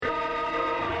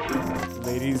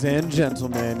Ladies and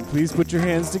gentlemen, please put your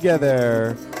hands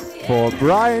together for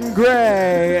Brian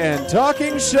Gray and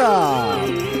Talking Shop.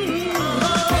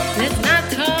 Let's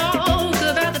not talk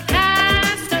about the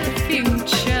past or the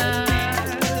future.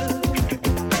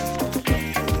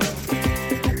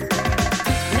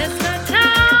 Let's not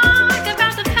talk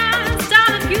about the past or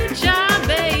the future,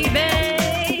 baby.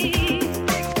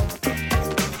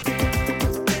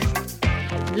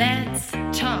 Let's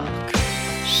talk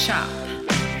shop.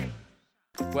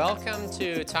 Welcome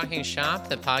to Talking Shop,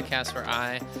 the podcast where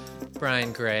I,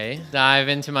 Brian Gray, dive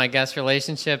into my guest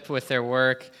relationship with their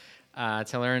work to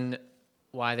learn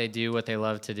why they do what they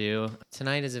love to do.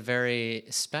 Tonight is a very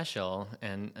special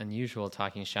and unusual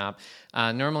Talking Shop.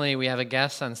 Normally we have a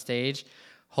guest on stage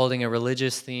holding a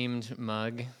religious-themed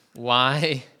mug.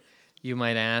 Why, you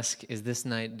might ask, is this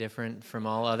night different from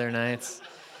all other nights?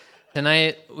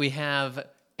 Tonight we have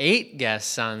 8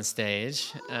 guests on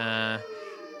stage.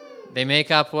 They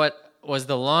make up what was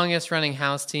the longest-running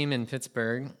house team in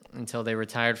Pittsburgh until they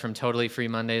retired from Totally Free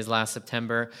Mondays last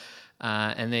September,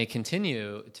 and they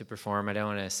continue to perform. I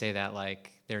don't want to say that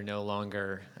like they're no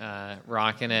longer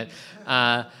rocking it.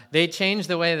 They changed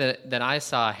the way that I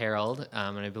saw Harold,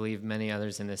 and I believe many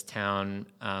others in this town,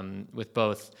 with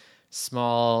both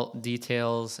small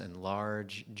details and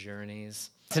large journeys.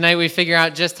 Tonight we figure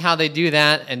out just how they do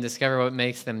that and discover what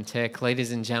makes them tick.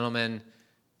 Ladies and gentlemen,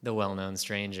 the Well-Known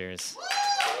Strangers.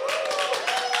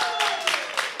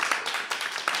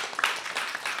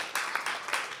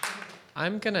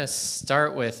 I'm going to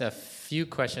start with a few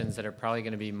questions that are probably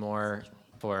going to be more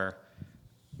for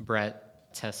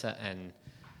Brett, Tessa, and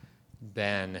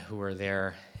Ben, who were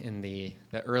there in the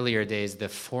earlier days, the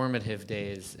formative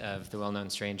days of the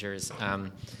Well-Known Strangers.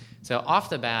 So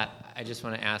off the bat, I just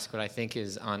want to ask what I think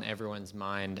is on everyone's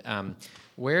mind.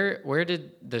 Where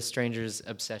did the Strangers'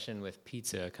 obsession with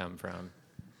pizza come from?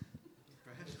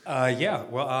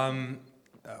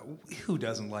 Who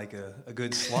doesn't like a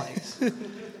good slice?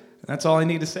 That's all I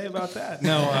need to say about that.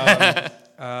 No,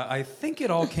 I think it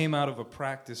all came out of a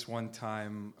practice one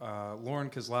time.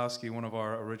 Lauren Kozlowski, one of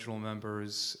our original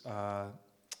members,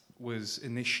 was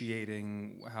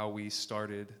initiating how we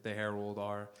started the Herald.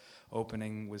 Our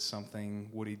opening was something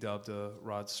Woody dubbed a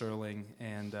Rod Serling,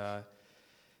 and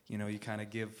you kind of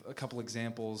give a couple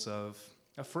examples of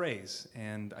a phrase.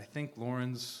 And I think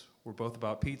Lauren's were both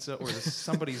about pizza, or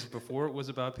somebody's before it was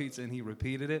about pizza, and he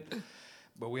repeated it.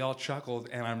 But we all chuckled,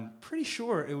 and I'm pretty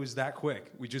sure it was that quick.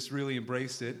 We just really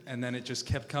embraced it, and then it just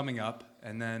kept coming up,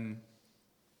 and then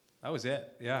that was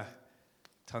it. Yeah,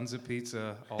 tons of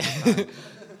pizza all the time.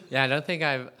 Yeah,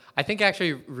 I think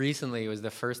actually recently was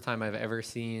the first time I've ever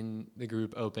seen the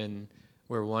group open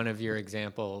where one of your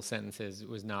example sentences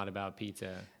was not about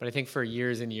pizza. But I think for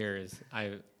years and years,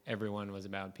 everyone was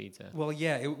about pizza. Well,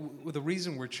 yeah, the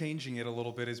reason we're changing it a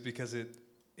little bit is because it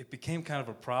became kind of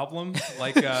a problem.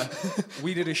 Like,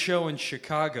 we did a show in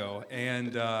Chicago,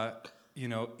 and,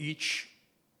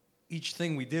 each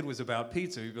thing we did was about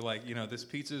pizza. We'd be like, this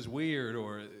pizza is weird,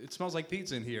 or it smells like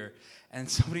pizza in here. And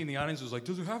somebody in the audience was like,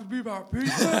 does it have to be about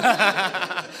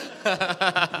pizza?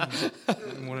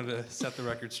 And wanted to set the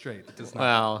record straight. It does not.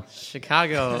 Well,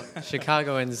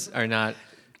 Chicagoans are not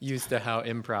used to how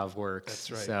improv works.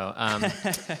 That's right.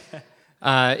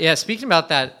 So, speaking about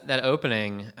that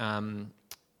opening,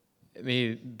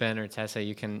 maybe Ben or Tessa,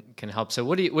 you can help. So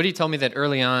Woody told me that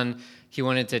early on he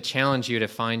wanted to challenge you to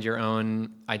find your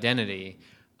own identity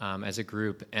as a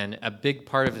group, and a big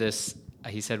part of this,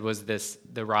 he said, was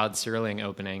the Rod Serling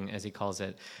opening, as he calls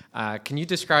it. Can you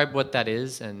describe what that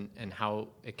is and how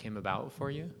it came about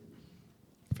for you,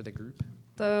 for the group?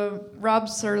 The Rod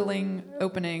Serling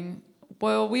opening,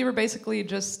 well, we were basically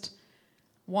just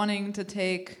wanting to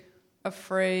take a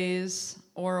phrase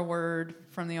or a word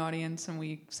from the audience, and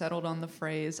we settled on the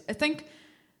phrase, I think,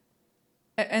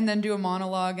 and then do a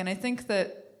monologue. And I think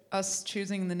that us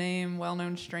choosing the name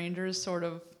Well-Known Strangers sort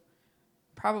of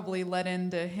probably led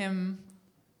into him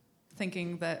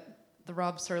thinking that the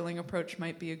Rod Serling approach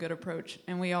might be a good approach,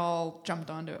 and we all jumped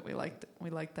onto it. We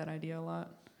liked that idea a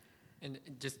lot. And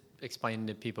just explain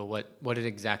to people what it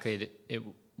exactly it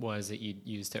was that you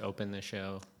used to open the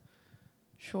show.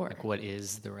 Sure. Like, what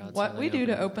is the Rod Serling What we do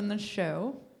opening? to open the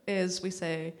show is we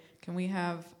say, can we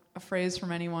have a phrase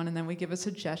from anyone, and then we give a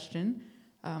suggestion,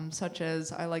 such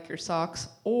as, I like your socks,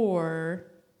 or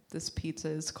this pizza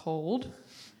is cold.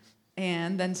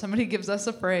 And then somebody gives us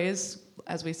a phrase.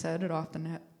 As we said, it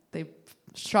often they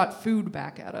shot food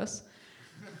back at us.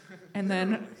 And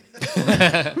then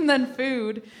and then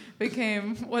food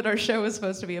became what our show was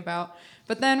supposed to be about.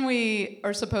 But then we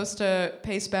are supposed to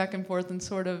pace back and forth and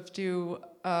sort of do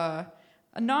a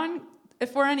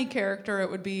if we're any character, it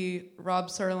would be Rob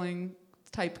Serling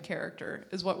type character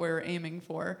is what we're aiming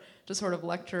for. To sort of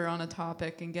lecture on a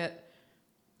topic and get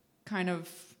kind of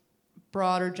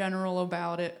broad or general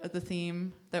about it, the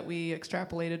theme that we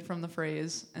extrapolated from the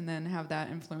phrase, and then have that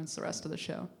influence the rest of the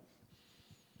show.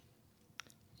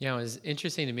 Yeah, what was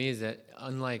interesting to me is that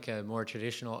unlike a more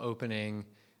traditional opening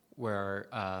where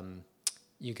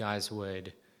you guys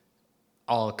would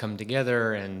all come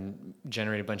together and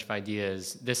generate a bunch of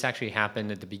ideas, this actually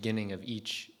happened at the beginning of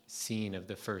each scene of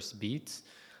the first beats.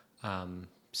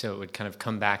 So it would kind of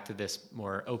come back to this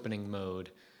more opening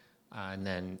mode, and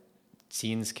then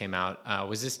scenes came out.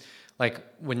 Was this like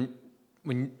when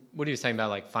Woody was talking about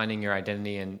like finding your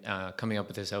identity and coming up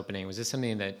with this opening? Was this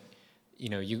something that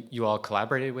you all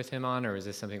collaborated with him on, or was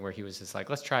this something where he was just like,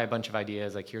 let's try a bunch of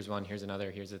ideas, like here's one, here's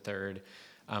another, here's a third,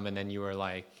 and then you were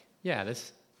like, yeah,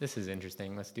 this is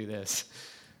interesting, let's do this?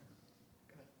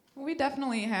 We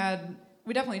definitely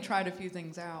tried a few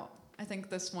things out. I think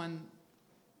this one,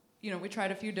 we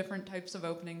tried a few different types of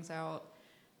openings out,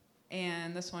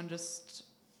 and this one just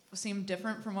seemed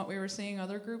different from what we were seeing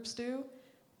other groups do,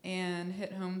 and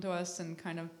hit home to us and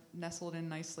kind of nestled in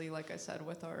nicely, like I said,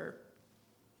 with our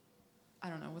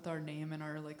name and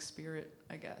our like spirit,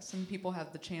 I guess. And people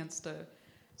have the chance to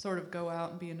sort of go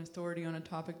out and be an authority on a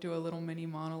topic, do a little mini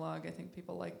monologue. I think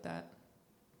people like that.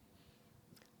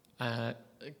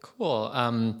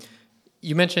 Cool.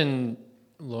 You mentioned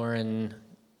Lauren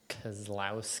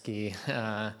Kozlowski.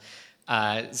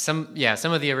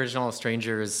 Some of the original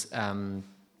Strangers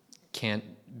can't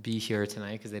be here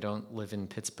tonight because they don't live in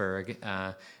Pittsburgh.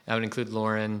 That would include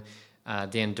Lauren,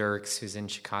 Dan Dirks, who's in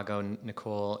Chicago,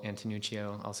 Nicole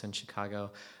Antonuccio, also in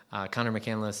Chicago. Connor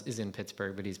McCandless is in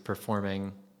Pittsburgh, but he's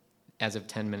performing as of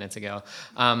 10 minutes ago.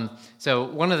 So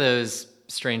one of those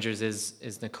Strangers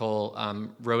is Nicole.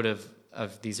 Wrote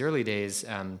of these early days.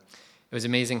 It was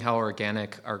amazing how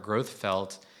organic our growth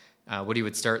felt. Woody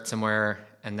would start somewhere,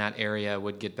 and that area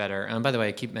would get better. And by the way,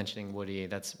 I keep mentioning Woody.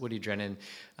 That's Woody Drennan,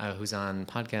 who's on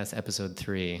podcast episode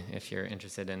 3, if you're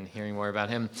interested in hearing more about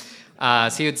him. So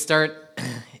he would start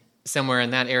somewhere,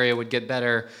 and that area would get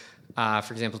better.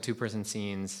 For example, 2-person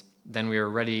scenes. Then we were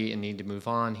ready and needed to move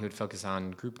on. He would focus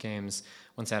on group games.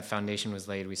 Once that foundation was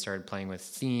laid, we started playing with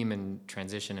theme and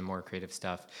transition and more creative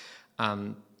stuff.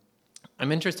 I'm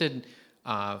interested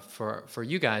for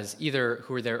you guys, either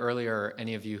who were there earlier or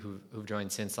any of you who've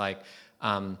joined since, like,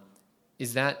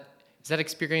 is that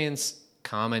experience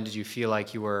common? Did you feel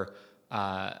like you were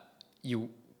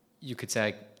you could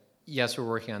say, yes, we're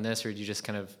working on this, or did you just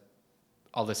kind of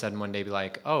all of a sudden one day be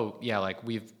like, oh yeah, like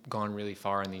we've gone really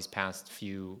far in these past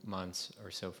few months or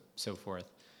so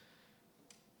forth?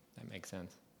 That makes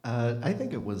sense. I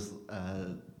think it was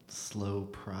a slow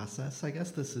process. I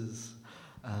guess this is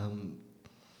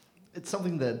it's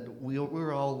something that we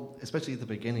were all, especially at the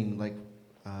beginning, like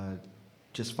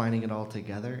just finding it all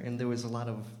together, and there was a lot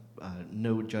of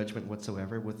no judgment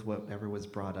whatsoever with whatever was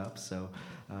brought up. So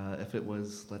if it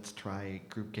was, let's try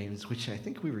group games, which I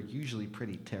think we were usually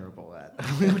pretty terrible at.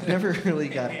 We never really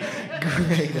got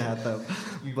great at them.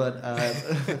 But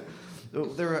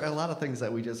there were a lot of things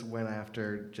that we just went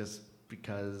after just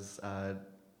because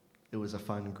it was a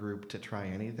fun group to try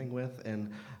anything with.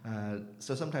 And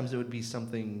so sometimes it would be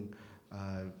something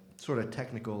sort of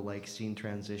technical, like scene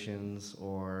transitions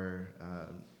or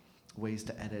ways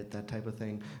to edit, that type of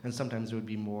thing. And sometimes it would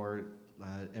be more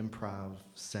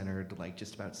improv-centered, like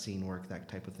just about scene work, that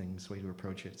type of thing, is the way to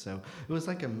approach it. So it was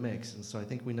like a mix. And so I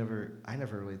think I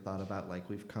never really thought about, like,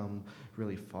 we've come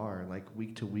really far. Like,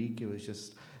 week to week, it was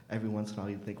just every once in a while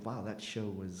you'd think, wow, that show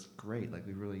was great. Like,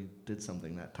 we really did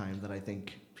something that time that I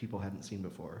think people hadn't seen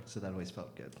before. So that always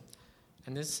felt good.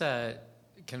 And this kind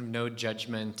of no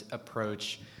judgment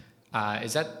approach,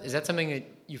 is that something that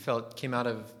you felt came out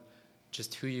of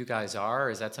just who you guys are, or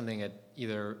is that something that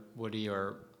either Woody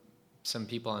or some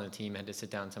people on the team had to sit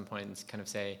down at some point and kind of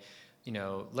say,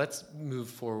 let's move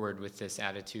forward with this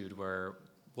attitude where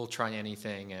we'll try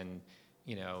anything and,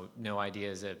 no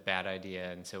idea is a bad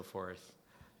idea and so forth?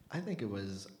 I think it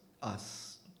was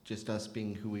just us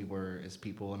being who we were as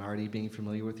people and already being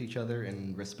familiar with each other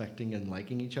and respecting and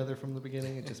liking each other from the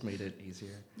beginning. It just made it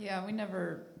easier. Yeah, we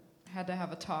never had to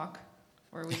have a talk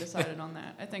where we decided on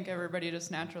that. I think everybody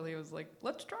just naturally was like,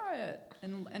 let's try it,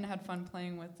 and had fun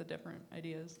playing with the different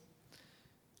ideas.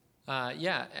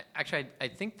 Yeah, actually, I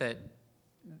think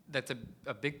that's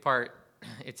a big part,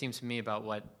 it seems to me, about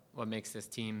what makes this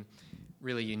team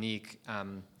really unique.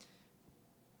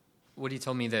 Woody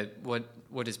told me that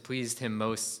what has pleased him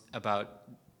most about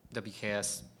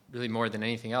WKS, really more than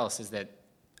anything else, is that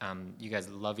you guys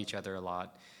love each other a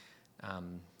lot.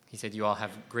 he said you all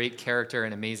have great character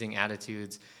and amazing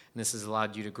attitudes, and this has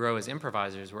allowed you to grow as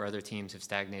improvisers where other teams have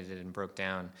stagnated and broke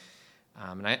down.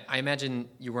 And I imagine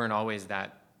you weren't always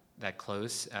that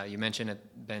close. You mentioned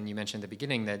Ben. You mentioned at the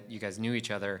beginning that you guys knew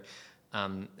each other,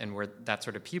 and were that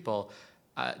sort of people.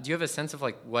 Do you have a sense of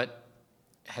like what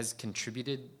has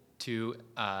contributed to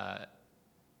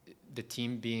the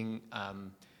team being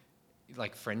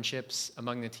like friendships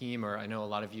among the team? Or I know a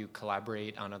lot of you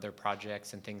collaborate on other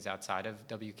projects and things outside of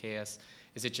WKS.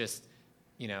 Is it just,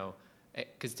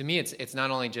 because to me it's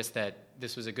not only just that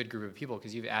this was a good group of people,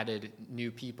 because you've added new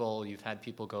people, you've had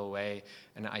people go away,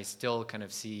 and I still kind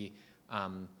of see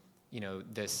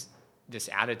this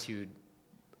attitude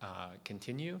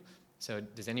continue. So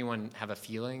does anyone have a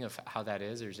feeling of how that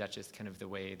is, or is that just kind of the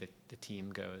way that the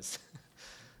team goes?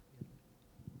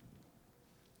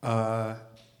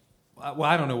 Well,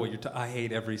 I don't know what I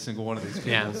hate every single one of these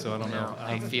people, so I don't know.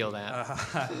 I feel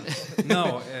that.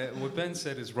 No, what Ben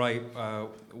said is right.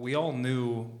 We all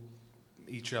knew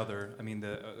each other. I mean,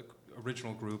 the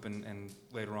original group, and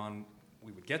later on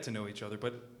we would get to know each other.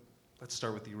 But let's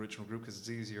start with the original group because it's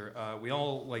easier. We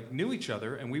all knew each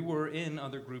other, and we were in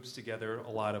other groups together,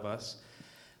 a lot of us.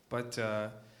 But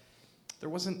there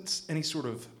wasn't any sort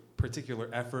of particular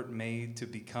effort made to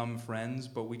become friends,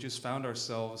 but we just found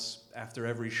ourselves after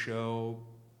every show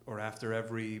or after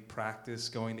every practice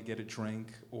going to get a drink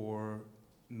or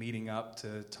meeting up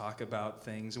to talk about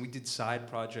things. And we did side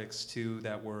projects too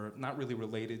that were not really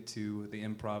related to the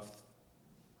improv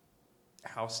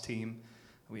house team.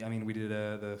 We did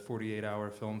the 48-hour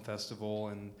film festival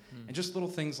and just little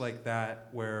things like that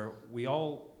where we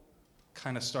all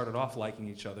kind of started off liking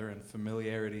each other, and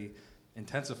familiarity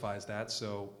intensifies that,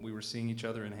 so we were seeing each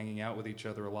other and hanging out with each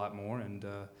other a lot more, and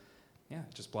it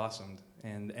just blossomed.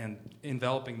 And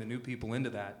enveloping the new people into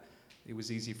that, it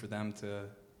was easy for them to,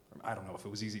 I don't know if it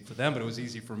was easy for them, but it was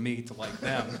easy for me to like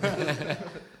them.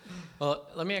 Well,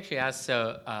 let me actually ask,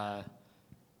 so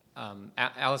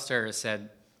Alistair said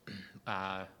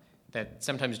that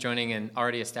sometimes joining an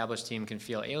already established team can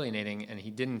feel alienating, and he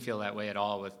didn't feel that way at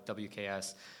all with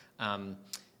WKS.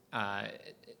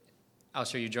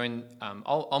 Alistair, you joined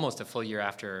almost a full year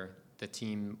after the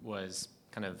team was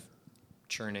kind of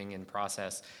churning in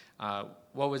process.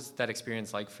 What was that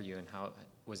experience like for you, and how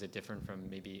was it different from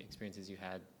maybe experiences you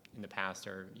had in the past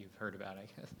or you've heard about, I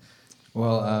guess?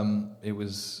 Well, it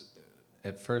was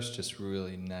at first just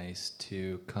really nice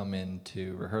to come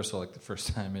into rehearsal, like the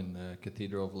first time in the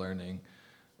Cathedral of Learning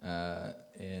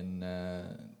in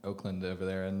Oakland over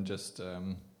there, and just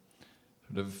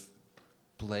sort of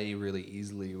play really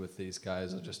easily with these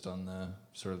guys just on the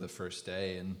sort of the first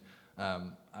day. And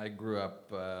I grew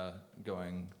up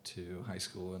going to high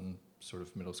school and sort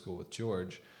of middle school with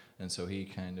George, and so he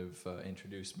kind of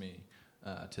introduced me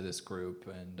to this group,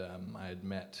 and I had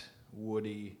met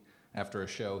Woody after a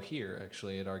show here,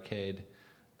 actually, at Arcade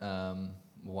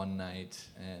one night,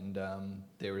 and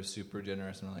they were super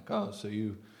generous, and were like, oh, so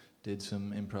you did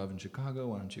some improv in Chicago,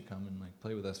 why don't you come and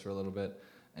play with us for a little bit?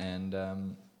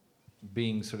 And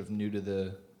being sort of new to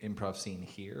the improv scene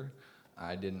here,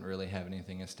 I didn't really have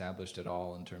anything established at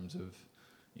all in terms of,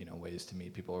 ways to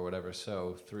meet people or whatever.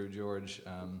 So through George,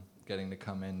 getting to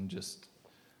come in, just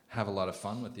have a lot of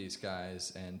fun with these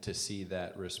guys, and to see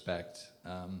that respect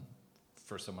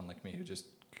for someone like me who just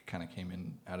kind of came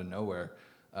in out of nowhere,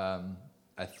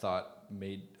 I thought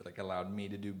allowed me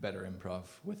to do better improv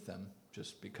with them,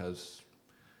 just because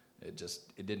it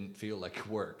didn't feel like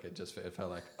work. It felt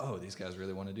like, oh, these guys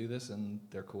really want to do this, and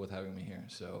they're cool with having me here.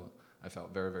 So I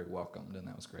felt very, very welcomed, and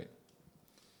that was great.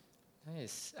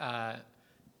 Nice.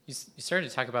 You started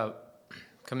to talk about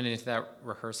coming into that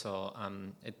rehearsal.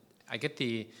 I get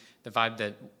the vibe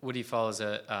that Woody follows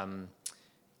a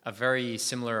very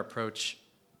similar approach,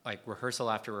 like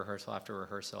rehearsal after rehearsal after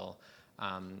rehearsal.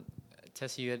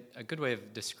 Tessa, you had a good way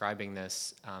of describing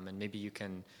this, and maybe you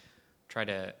can try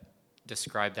to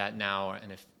describe that now,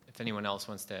 and if anyone else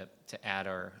wants to add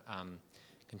or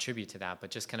contribute to that, but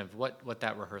just kind of what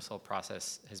that rehearsal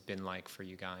process has been like for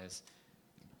you guys.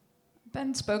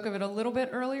 Ben spoke of it a little bit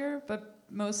earlier, but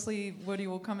mostly Woody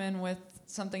will come in with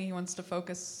something he wants to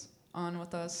focus on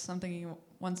with us, something he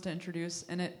wants to introduce,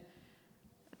 and it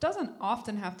doesn't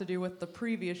often have to do with the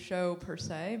previous show per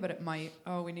se, but it might,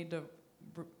 we need to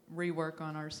rework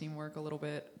on our scene work a little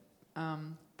bit.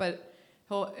 But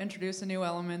he'll introduce a new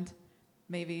element,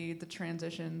 maybe the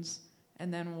transitions,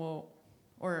 and then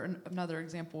another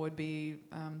example would be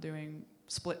doing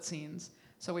split scenes.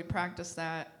 So we practice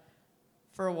that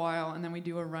for a while, and then we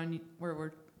do a run where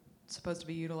we're supposed to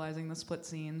be utilizing the split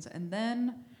scenes, and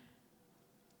then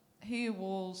he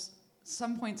will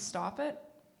some point stop it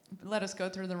let us go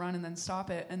through the run and then stop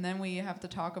it. And then we have to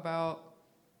talk about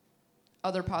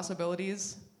other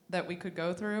possibilities that we could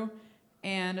go through.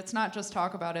 And it's not just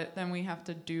talk about it, then we have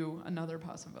to do another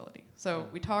possibility. So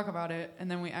we talk about it, and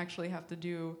then we actually have to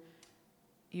do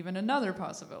even another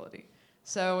possibility.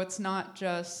 So it's not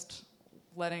just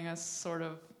letting us sort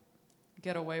of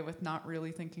get away with not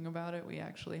really thinking about it. We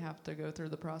actually have to go through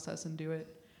the process and do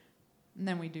it. And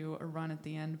then we do a run at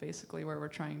the end, basically, where we're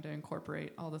trying to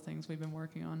incorporate all the things we've been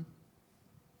working on.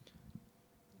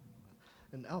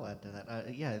 And I'll add to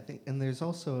that. Yeah, I think, and there's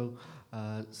also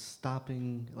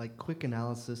stopping, like quick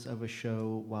analysis of a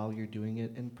show while you're doing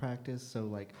it in practice. So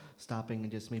like stopping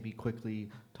and just maybe quickly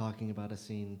talking about a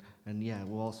scene. And yeah,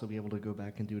 we'll also be able to go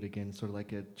back and do it again, sort of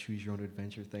like a choose your own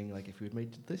adventure thing. Like if you had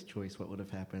made this choice, what would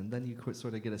have happened? Then you could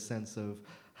sort of get a sense of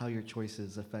how your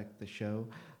choices affect the show.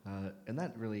 And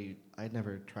that really, I'd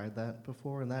never tried that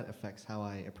before, and that affects how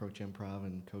I approach improv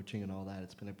and coaching and all that.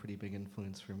 It's been a pretty big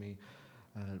influence for me.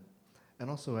 And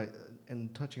also,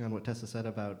 and touching on what Tessa said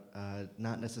about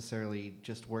not necessarily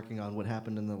just working on what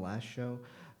happened in the last show,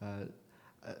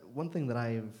 one thing that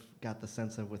I've got the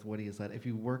sense of with Woody is that if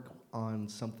you work on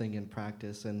something in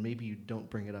practice and maybe you don't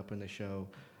bring it up in the show,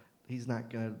 he's not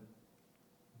going to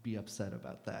be upset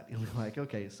about that. He'll be like,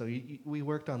 okay, so we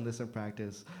worked on this in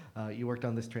practice, you worked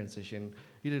on this transition,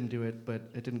 you didn't do it, but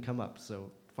it didn't come up, so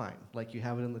fine. Like you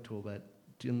have it in the tool belt.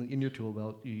 In your tool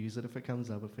belt, you use it if it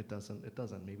comes up. If it doesn't, it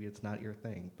doesn't. Maybe it's not your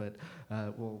thing, but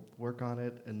we'll work on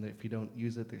it. And if you don't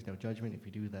use it, there's no judgment. If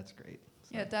you do, that's great.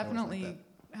 So Yeah, definitely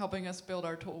helping us build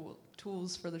our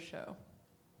tools for the show.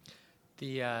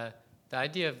 The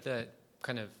idea of the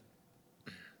kind of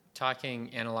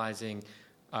talking, analyzing,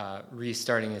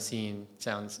 restarting a scene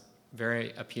sounds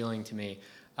very appealing to me.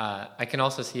 I can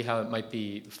also see how it might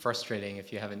be frustrating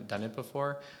if you haven't done it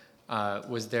before.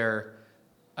 Was there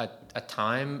a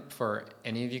time for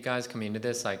any of you guys coming into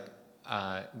this, like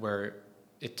where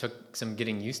it took some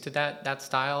getting used to that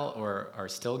style, or are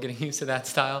still getting used to that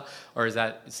style, or is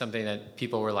that something that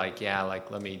people were like, yeah, like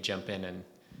let me jump in and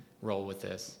roll with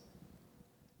this?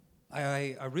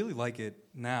 I really like it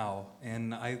now,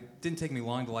 and it didn't take me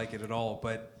long to like it at all,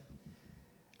 but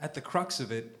at the crux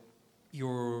of it,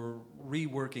 you're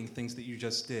reworking things that you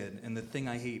just did, and the thing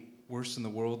I hate worst in the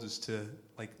world is to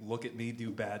like look at me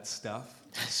do bad stuff.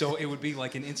 So it would be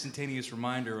like an instantaneous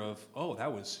reminder of, oh,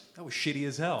 that was shitty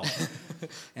as hell.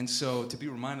 And so to be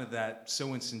reminded of that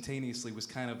so instantaneously was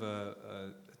kind of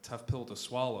a tough pill to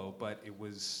swallow, but it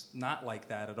was not like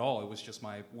that at all. It was just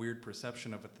my weird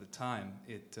perception of it at the time.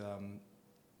 It,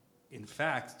 in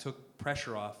fact, took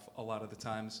pressure off a lot of the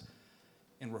times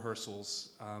in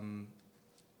rehearsals.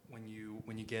 When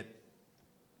you get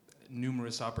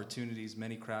numerous opportunities,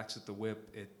 many cracks at the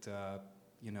whip,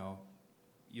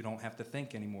 you don't have to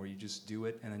think anymore. You just do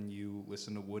it, and then you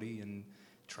listen to Woody and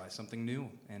try something new,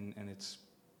 and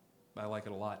I like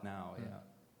it a lot now. Yeah.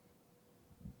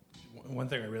 One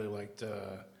thing I really liked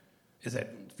is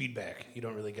that feedback. You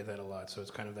don't really get that a lot, so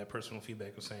it's kind of that personal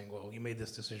feedback of saying, well, you made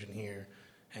this decision here,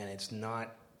 and it's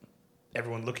not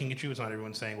everyone looking at you. It's not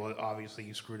everyone saying, well, obviously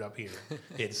you screwed up here.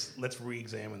 It's, let's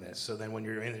re-examine this. So then when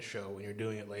you're in the show, when you're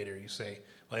doing it later, you say,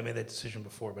 well, I made that decision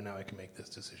before, but now I can make this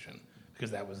decision.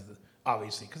 Because that was,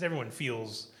 obviously, because everyone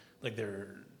feels like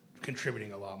they're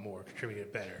contributing a lot more, contributing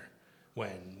it better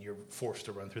when you're forced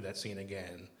to run through that scene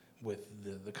again with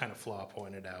the kind of flaw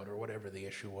pointed out or whatever the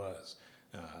issue was.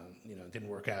 It didn't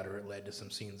work out, or it led to some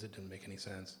scenes that didn't make any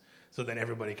sense. So then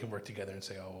everybody can work together and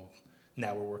say, oh,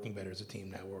 now we're working better as a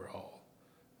team. Now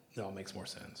it all makes more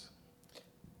sense.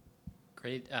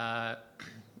 Great.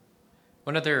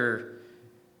 One other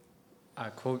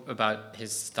quote about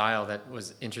his style that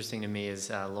was interesting to me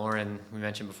is Lauren, we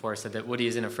mentioned before, said that Woody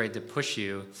isn't afraid to push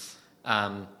you.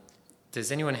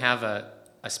 Does anyone have a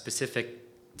specific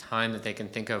time that they can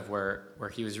think of where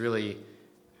he was really,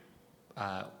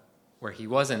 where he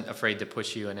wasn't afraid to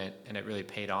push you and it really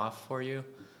paid off for you?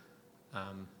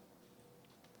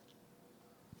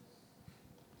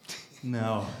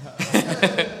 No.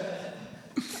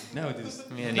 No, just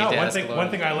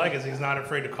one thing I like is he's not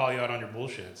afraid to call you out on your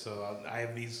bullshit. So I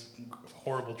have these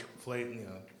horrible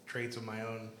traits of my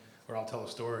own where I'll tell a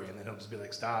story and then he'll just be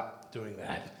like, stop doing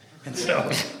that. And so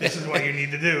this is what you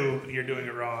need to do. You're doing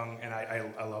it wrong, and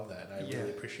I love that. I really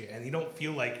appreciate it. And you don't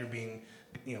feel like you're being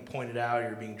pointed out, or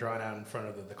you're being drawn out in front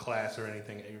of the class or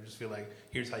anything. You just feel like,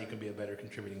 here's how you can be a better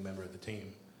contributing member of the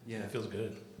team. Yeah, and it feels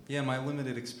good. Yeah, my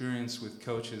limited experience with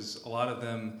coaches, a lot of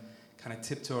them kind of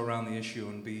tiptoe around the issue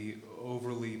and be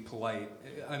overly polite.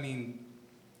 I mean,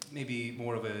 maybe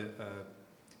more of a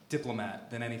diplomat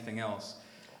than anything else.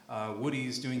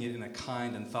 Woody's doing it in a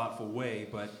kind and thoughtful way,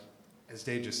 but as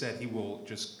Dave just said, he will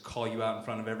just call you out in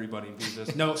front of everybody and be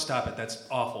just, no, stop it, that's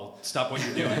awful, stop what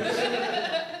you're doing.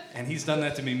 And he's done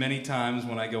that to me many times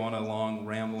when I go on a long,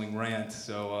 rambling rant,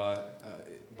 so,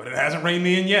 but it hasn't reined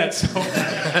me in yet, so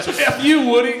F you,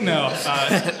 Woody. No,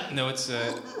 no,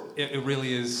 it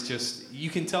really is just, you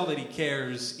can tell that he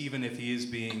cares even if he is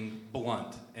being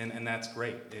blunt, and that's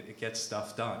great. It gets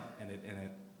stuff done, and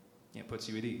it puts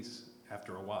you at ease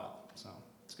after a while, so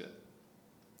it's good.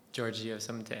 George, do you have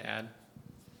something to add?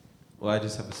 Well, I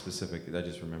just have a specific, I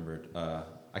just remembered.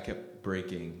 I kept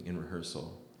breaking in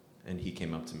rehearsal, and he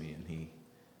came up to me and he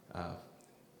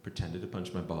pretended to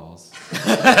punch my balls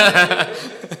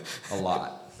a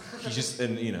lot. He just,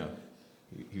 and you know,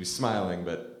 he was smiling,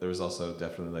 but there was also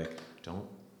definitely like, don't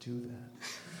do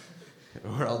that,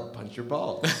 or I'll punch your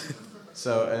balls.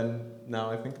 So, and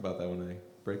now I think about that when I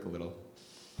break a little.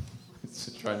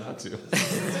 So try not to.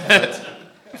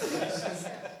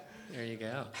 There you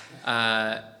go.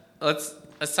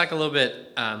 Let's talk a little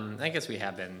bit. I guess we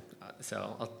have been,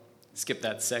 so I'll skip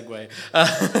that segue.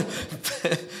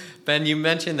 Ben, you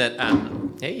mentioned that.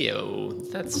 Hey yo,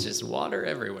 that's just water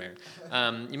everywhere.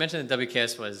 You mentioned that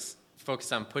WKS was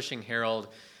focused on pushing Harold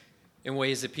in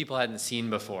ways that people hadn't seen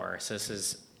before. So this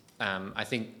is, I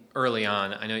think, early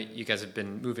on. I know you guys have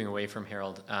been moving away from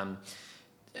Harold.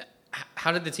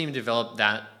 How did the team develop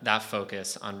that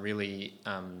focus on really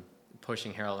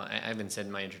pushing Harold? I even said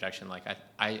in my introduction, like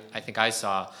I think I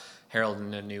saw Harold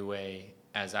in a new way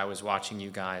as I was watching you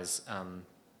guys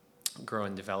grow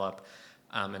and develop.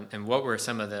 And what were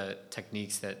some of the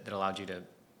techniques that allowed you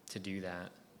to do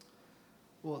that?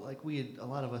 Well, like a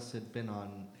lot of us had been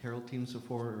on Herald teams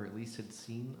before, or at least had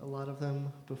seen a lot of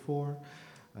them before.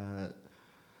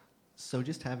 So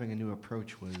just having a new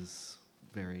approach was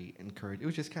very encouraging. It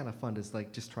was just kind of fun to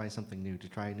just try something new, to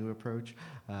try a new approach.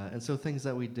 And so things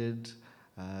that we did,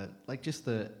 like just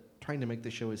trying to make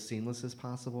the show as seamless as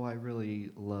possible, I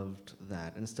really loved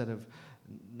that. Instead of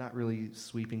not really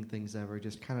sweeping things ever,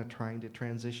 just kind of trying to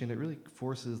transition. It really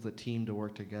forces the team to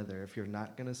work together. If you're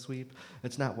not going to sweep,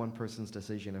 it's not one person's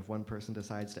decision. If one person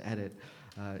decides to edit,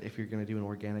 if you're going to do an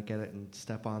organic edit and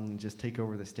step on and just take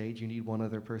over the stage, you need one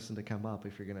other person to come up.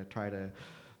 If you're going to try to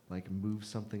move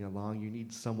something along, you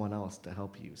need someone else to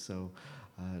help you. So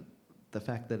the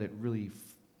fact that it really,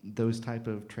 those type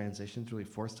of transitions really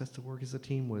forced us to work as a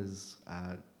team was,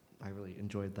 I really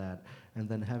enjoyed that. And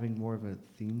then having more of a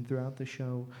theme throughout the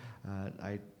show,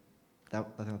 I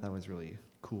thought that was really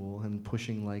cool, and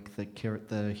pushing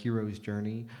the hero's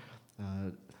journey.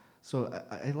 So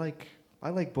I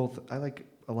like both. I like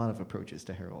a lot of approaches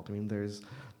to Harold. I mean, there's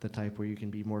the type where you can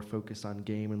be more focused on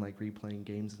game and replaying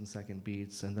games in second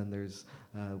beats, and then there's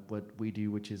what we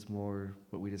do, which is more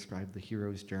what we describe the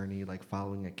hero's journey, like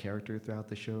following a character throughout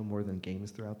the show more than games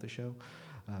throughout the show.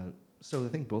 So I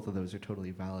think both of those are totally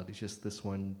valid. It's just this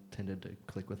one tended to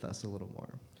click with us a little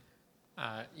more.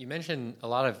 You mentioned a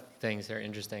lot of things that are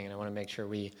interesting, and I want to make sure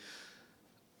we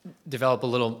develop a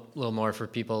little more for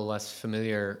people less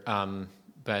familiar.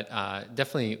 But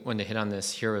definitely when to hit on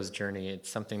this hero's journey,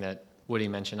 it's something that Woody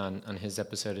mentioned on his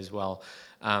episode as well.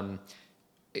 Can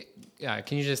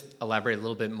you just elaborate a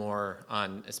little bit more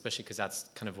on, especially because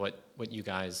that's kind of what you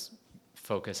guys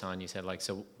focus on? You said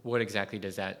so what exactly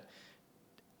does that,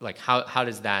 how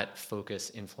does that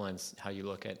focus influence how you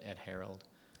look at Harold?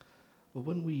 Well,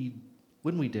 when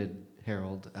we did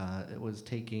Harold, it was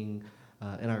taking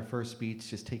in our first beats,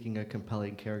 just taking a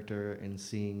compelling character and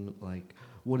seeing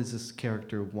what does this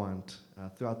character want?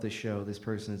 Throughout the show, this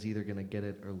person is either going to get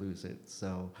it or lose it.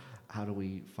 So how do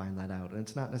we find that out? And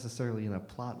it's not necessarily in a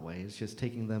plot way. It's just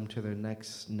taking them to their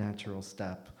next natural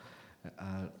step,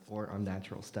 or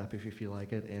unnatural step if you feel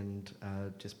like it, and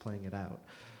just playing it out.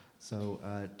 So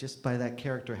just by that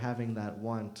character having that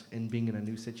want and being in a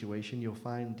new situation, you'll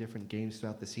find different games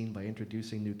throughout the scene by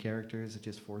introducing new characters. It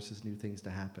just forces new things to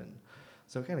happen.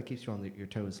 So it kind of keeps you on your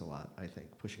toes a lot, I think,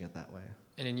 pushing it that way.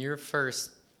 And in your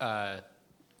first,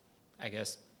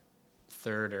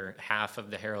 third or half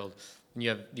of the Herald, when you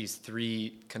have these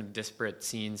three kind of disparate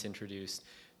scenes introduced,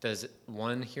 does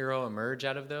one hero emerge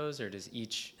out of those, or does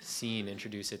each scene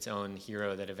introduce its own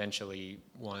hero that eventually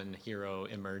one hero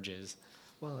emerges?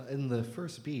 Well, in the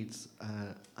first beats,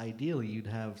 ideally you'd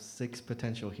have 6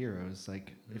 potential heroes.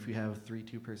 If you have 3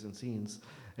 two-person scenes,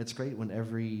 it's great when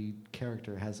every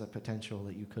character has a potential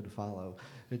that you could follow.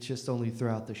 It's just only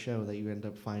throughout the show that you end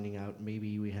up finding out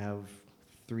maybe we have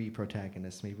 3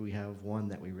 protagonists, maybe we have 1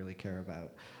 that we really care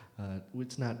about.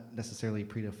 It's not necessarily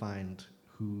predefined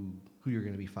who you're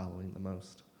going to be following the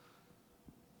most.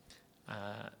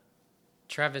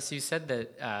 Travis, you said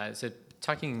that,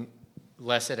 talking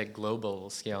less at a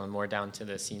global scale and more down to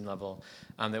the scene level.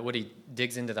 That Woody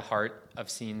digs into the heart of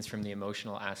scenes from the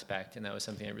emotional aspect, and that was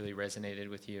something that really resonated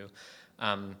with you.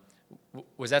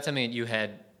 Was that something that you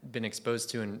had been exposed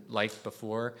to and liked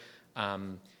before,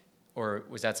 or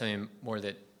was that something more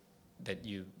that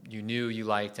you knew you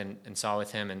liked and saw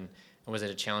with him, and was it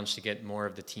a challenge to get more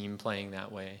of the team playing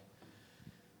that way?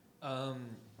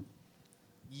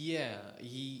 Yeah,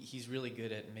 he's really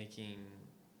good at making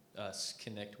us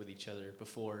connect with each other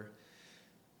before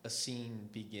a scene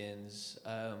begins,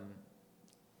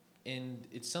 and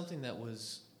it's something that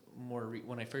was more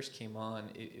when I first came on.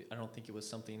 I don't think it was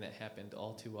something that happened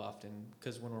all too often,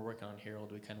 because when we're working on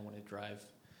Harold, we kind of want to drive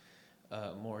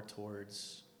more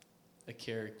towards a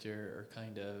character or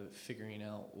kind of figuring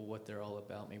out what they're all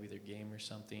about, maybe their game or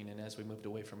something. And as we moved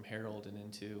away from Harold and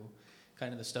into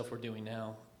kind of the stuff we're doing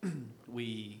now,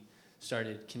 we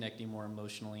started connecting more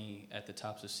emotionally at the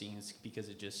tops of scenes, because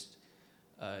it just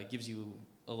gives you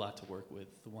a lot to work with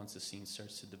once the scene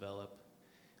starts to develop.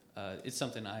 It's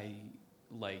something I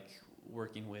like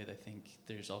working with. I think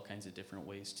there's all kinds of different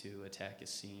ways to attack a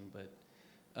scene,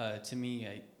 but to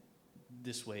me,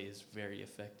 this way is very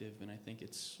effective, and I think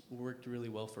it's worked really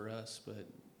well for us, but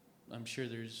I'm sure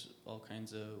there's all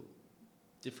kinds of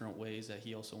different ways that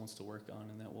he also wants to work on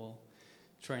and that we'll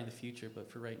try in the future.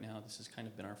 But for right now, this has kind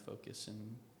of been our focus,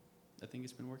 and I think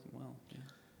it's been working well. Yeah.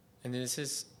 And this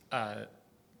is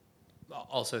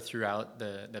also throughout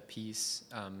the piece.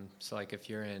 So like if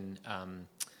you're in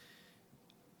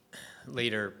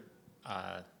later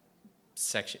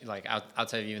section, like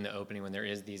outside of even the opening, when there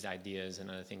is these ideas and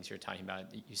other things you're talking about,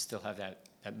 you still have that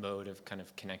mode of kind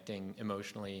of connecting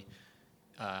emotionally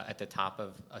at the top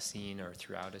of a scene or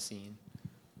throughout a scene.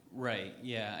 Right.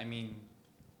 Yeah. I mean,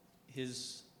 I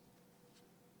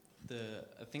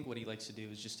think what he likes to do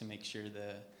is just to make sure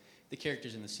the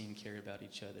characters in the scene care about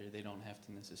each other. They don't have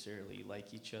to necessarily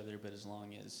like each other, but as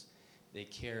long as they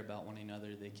care about one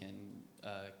another, they can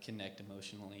connect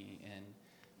emotionally and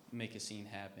make a scene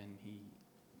happen. He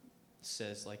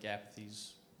says, like,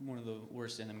 apathy's one of the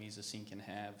worst enemies a scene can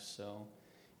have. So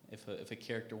if a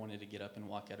character wanted to get up and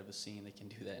walk out of a scene, they can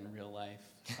do that in real life.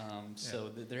 So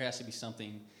there has to be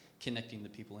something connecting the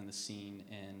people in the scene,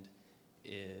 and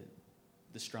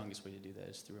the strongest way to do that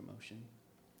is through emotion.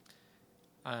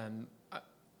 I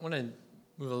want to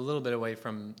move a little bit away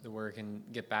from the work and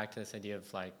get back to this idea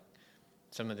of like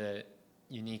some of the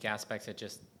unique aspects that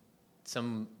just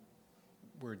some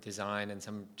were designed and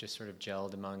some just sort of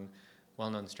gelled among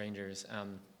well-known strangers.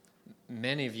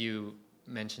 Many of you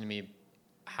mentioned to me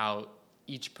how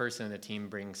each person in the team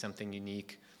brings something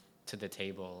unique to the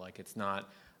table. Like it's not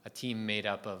a team made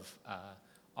up of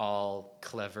all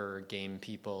clever game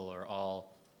people or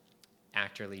all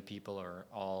actorly people or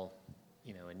all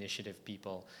initiative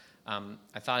people.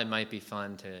 I thought it might be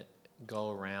fun to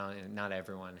go around, and not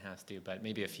everyone has to, but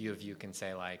maybe a few of you can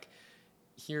say like,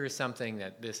 here's something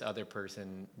that this other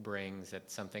person brings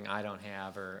that's something I don't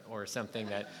have, or something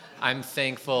that I'm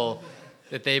thankful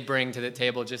that they bring to the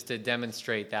table, just to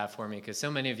demonstrate that for me, because so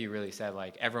many of you really said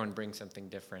like everyone brings something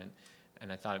different,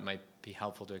 and I thought it might be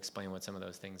helpful to explain what some of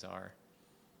those things are.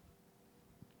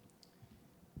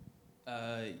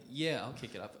 Yeah, I'll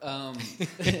kick it up.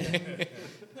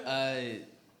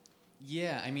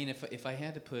 Yeah, I mean, if I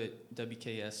had to put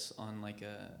WKS on like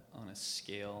on a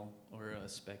scale or a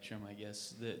spectrum, I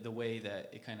guess the way that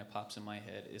it kind of pops in my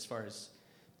head as far as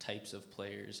types of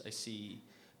players, I see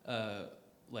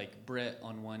like Brett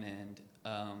on one end.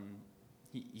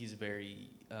 He's a very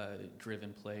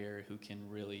driven player who can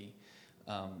really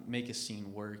make a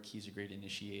scene work. He's a great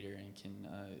initiator and can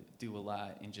do a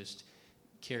lot and just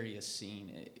carry a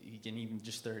scene. He can even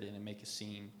just throw it in and make a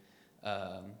scene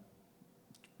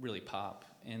really pop.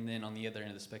 And then on the other end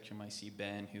of the spectrum, I see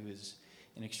Ben, who is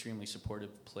an extremely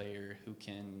supportive player who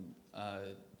can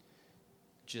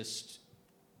just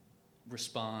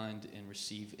respond and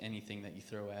receive anything that you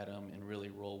throw at him and really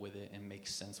roll with it and make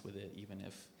sense with it, even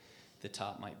if the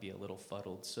top might be a little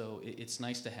fuddled. So it's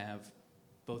nice to have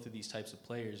both of these types of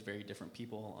players, very different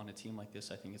people on a team like this.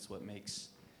 I think it's what makes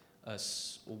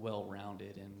us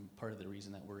well-rounded and part of the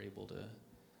reason that we're able to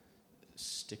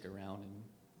stick around and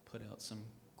put out some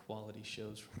quality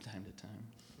shows from time to time.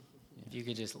 Yeah. If you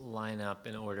could just line up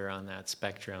in order on that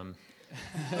spectrum.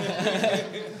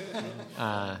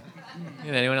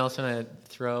 Anyone else want to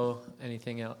throw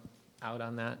anything out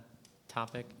on that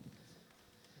topic?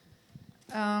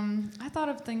 I thought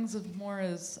of things more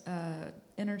as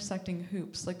intersecting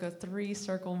hoops, like a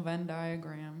 3-circle Venn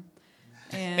diagram.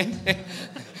 And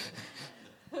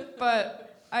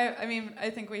but I mean, I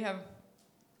think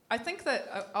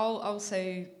that I'll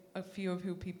say a few of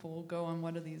who people go on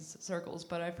one of these circles.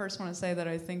 But I first want to say that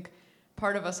I think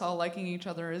part of us all liking each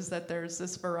other is that there's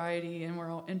this variety and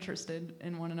we're all interested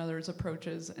in one another's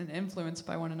approaches and influenced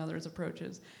by one another's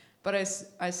approaches. But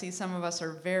I see some of us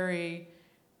are very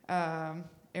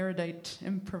erudite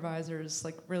improvisers,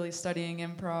 like really studying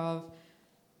improv,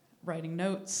 writing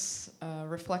notes,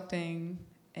 reflecting,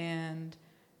 and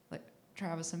like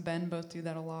Travis and Ben both do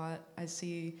that a lot. I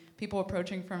see people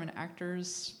approaching from an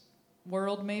actor's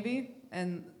world maybe,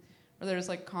 and or there's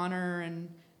like Connor and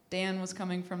Dan was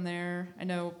coming from there. I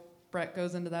know Brett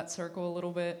goes into that circle a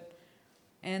little bit.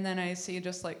 And then I see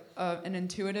just like an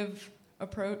intuitive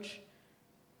approach,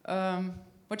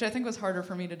 which I think was harder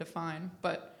for me to define,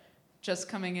 but just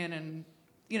coming in and,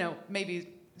 maybe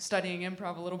studying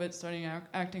improv a little bit, studying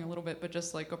acting a little bit, but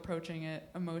just like approaching it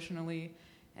emotionally.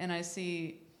 And I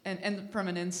see, and from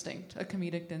an instinct, a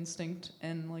comedic instinct,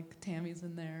 and like Tammy's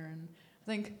in there. And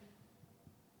I think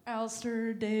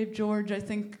Alistair, Dave, George, I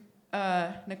think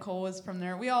Nicole is from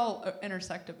there. We all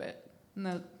intersect a bit, and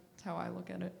that's how I look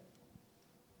at it.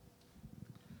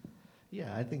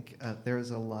 Yeah, I think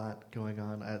there's a lot going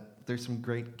on. There's some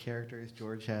great characters.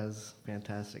 George has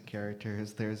fantastic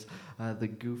characters. There's the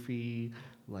goofy,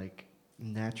 like,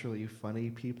 naturally funny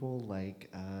people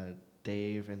like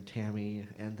Dave and Tammy,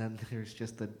 and then there's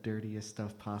just the dirtiest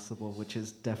stuff possible, which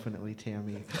is definitely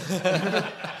Tammy.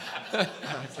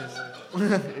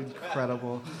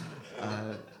 Incredible.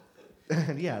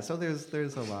 And yeah, so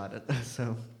there's a lot.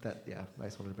 So that, yeah, I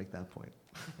just wanted to make that point.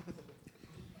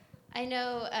 I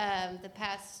know the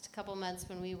past couple months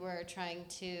when we were trying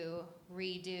to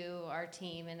redo our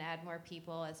team and add more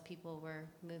people as people were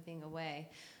moving away,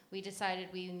 we decided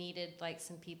we needed like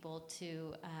some people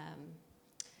to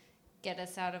get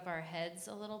us out of our heads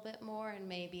a little bit more and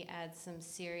maybe add some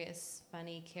serious,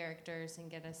 funny characters and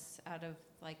get us out of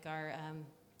like our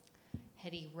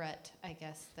heady rut, I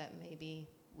guess, that maybe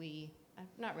we,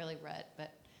 not really rut,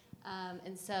 but,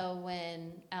 and so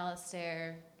when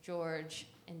Alistair, George,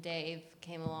 and Dave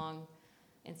came along,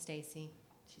 and Stacy,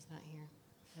 she's not here,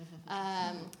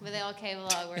 but they all came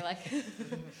along, we're like,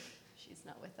 she's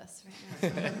not with us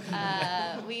right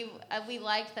now. We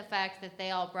liked the fact that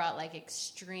they all brought like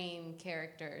extreme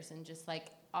characters and just like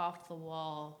off the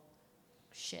wall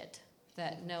shit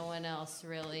that no one else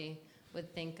really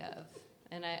would think of.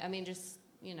 And I mean, just,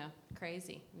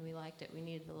 crazy. We liked it. We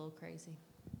needed a little crazy.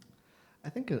 I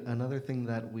think another thing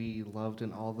that we loved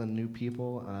in all the new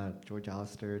people, George,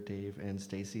 Alistair, Dave, and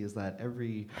Stacy, is that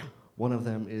every one of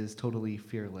them is totally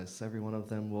fearless. Every one of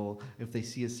them will, if they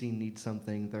see a scene needs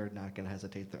something, they're not going to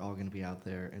hesitate. They're all going to be out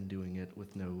there and doing it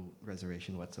with no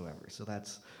reservation whatsoever. So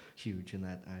that's huge, and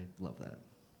that I love that.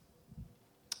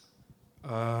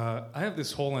 I have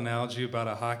this whole analogy about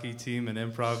a hockey team and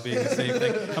improv being the same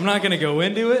thing. I'm not going to go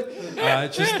into it.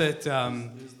 Just that.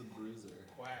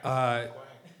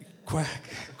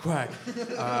 Quack.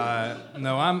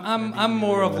 No, I'm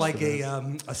more of like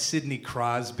a Sidney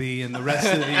Crosby and the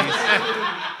rest of these.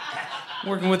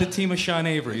 Working with a team of Sean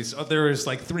Averys. There is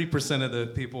like 3% of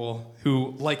the people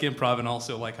who like improv and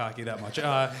also like hockey that much.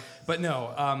 But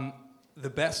no, the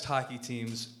best hockey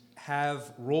teams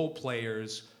have role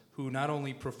players who not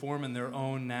only perform in their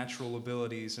own natural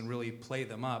abilities and really play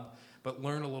them up, but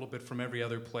learn a little bit from every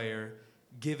other player,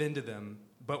 give into them,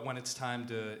 but when it's time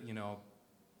to,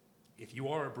 if you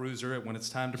are a bruiser, when it's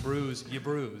time to bruise, you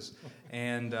bruise.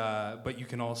 And but you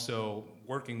can also,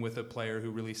 working with a player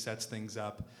who really sets things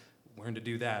up, learn to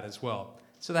do that as well.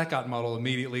 So that got muddled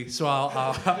immediately. So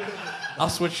I'll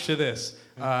switch to this.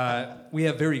 We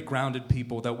have very grounded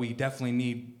people that we definitely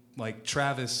need. Like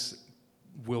Travis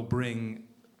will bring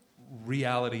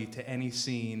reality to any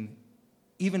scene,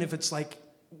 even if it's like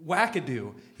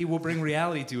wackadoo. He will bring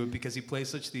reality to it because he plays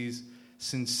such these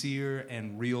sincere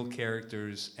and real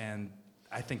characters, and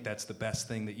I think that's the best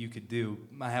thing that you could do.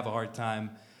 I have a hard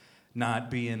time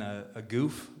not being a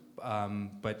goof,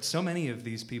 but so many of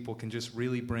these people can just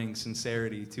really bring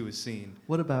sincerity to a scene.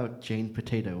 What about Jane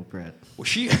Potato, Brett? Well,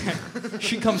 she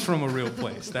comes from a real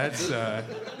place. That's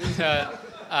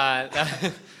I'd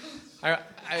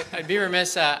be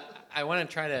remiss. I want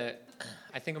to try to.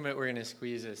 I think we're going to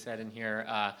squeeze a set in here.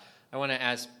 I want to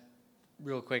ask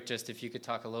real quick, just if you could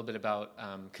talk a little bit about,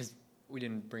 because we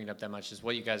didn't bring it up that much, just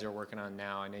what you guys are working on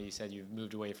now. I know you said you've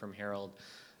moved away from Herald.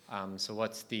 So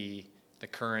what's the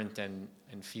current and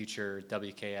future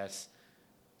WKS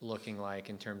looking like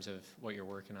in terms of what you're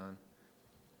working on?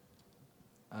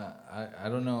 I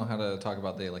don't know how to talk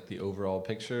about the overall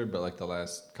picture, but like the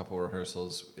last couple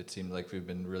rehearsals, it seemed like we've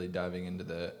been really diving into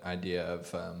the idea of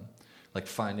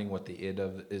finding what the id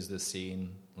of is the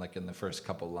scene, like in the first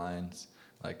couple lines,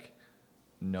 like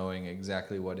knowing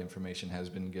exactly what information has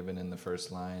been given in the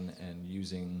first line and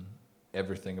using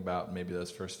everything about maybe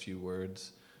those first few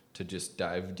words to just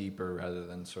dive deeper rather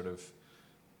than sort of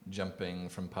jumping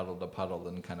from puddle to puddle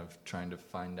and kind of trying to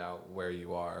find out where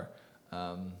you are.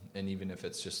 And even if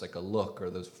it's just like a look or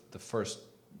the first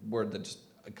word that just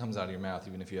comes out of your mouth,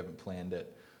 even if you haven't planned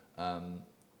it,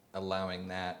 allowing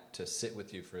that to sit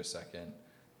with you for a second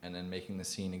and then making the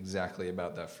scene exactly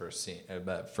about that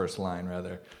first line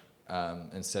rather,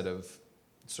 instead of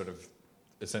sort of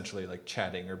essentially like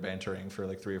chatting or bantering for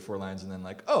like 3 or 4 lines and then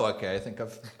like, oh, okay, I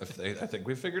think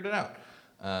we figured it out.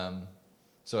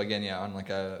 So again, yeah, on like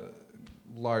a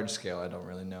large scale, I don't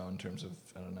really know in terms of,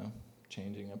 I don't know,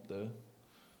 changing up the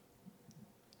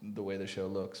way the show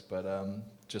looks, but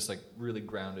just like really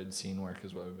grounded scene work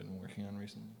is what we've been working on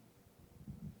recently.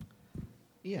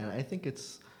 Yeah, I think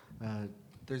it's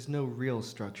there's no real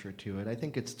structure to it. I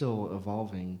think it's still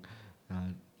evolving,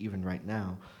 even right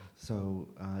now. So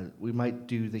we might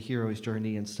do the hero's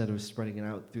journey instead of spreading it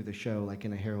out through the show, like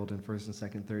in a Herald and first and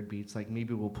second, third beats. Like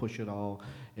maybe we'll push it all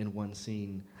in one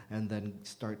scene and then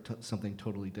start something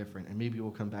totally different. And maybe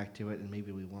we'll come back to it, and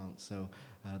maybe we won't. So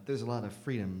there's a lot of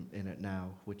freedom in it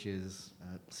now, which is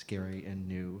scary and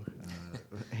new.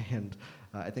 And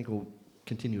I think we'll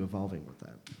continue evolving with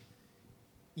that.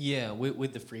 Yeah,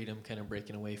 with the freedom, kind of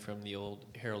breaking away from the old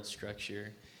Herald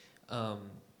structure.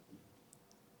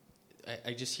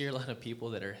 I just hear a lot of people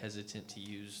that are hesitant to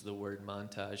use the word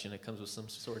montage, and it comes with some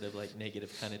sort of like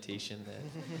negative connotation that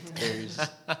there's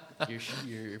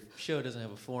your show doesn't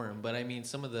have a forum. But I mean,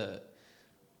 some of the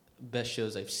best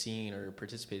shows I've seen or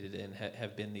participated in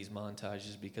have been these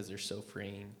montages because they're so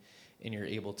freeing, and you're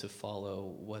able to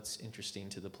follow what's interesting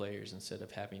to the players instead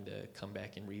of having to come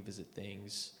back and revisit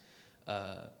things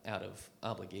out of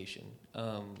obligation.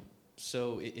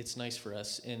 So it's nice for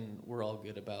us, and we're all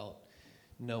good about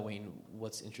knowing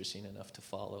what's interesting enough to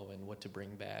follow and what to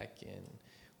bring back. And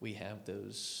we have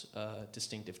those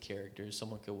distinctive characters.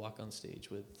 Someone could walk on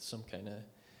stage with some kind of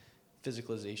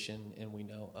physicalization, and we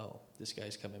know, oh, this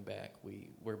guy's coming back.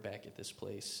 We're back at this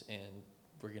place, and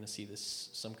we're going to see this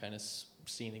some kind of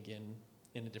scene again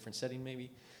in a different setting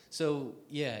maybe. So,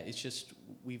 yeah, it's just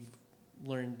we've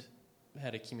learned how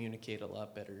to communicate a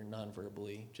lot better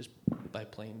non-verbally just by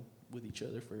playing with each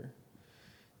other for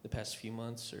the past few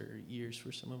months or years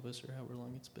for some of us, or however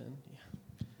long it's been. Yeah.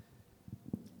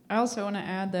 I also want to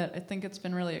add that I think it's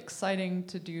been really exciting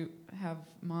to have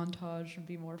montage and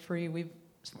be more free.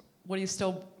 Woody's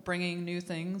still bringing new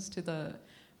things to the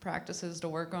practices to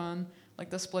work on, like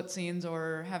the split scenes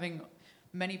or having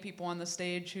many people on the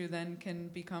stage who then can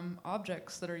become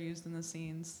objects that are used in the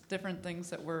scenes. Different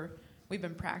things that we've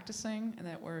been practicing and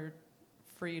that we're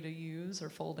free to use or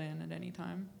fold in at any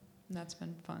time, and that's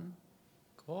been fun.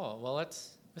 Cool. Well,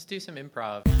 let's do some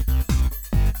improv.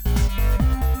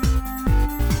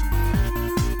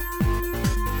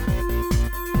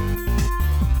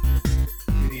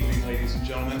 Good evening, ladies and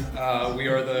gentlemen. We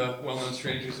are the well-known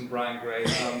strangers and Brian Gray.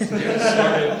 To get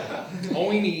started, all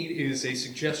we need is a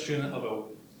suggestion of a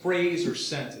phrase or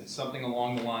sentence, something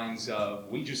along the lines of,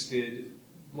 we just did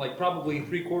like probably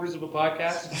 3/4 of a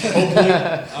podcast, hopefully,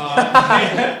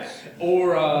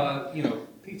 or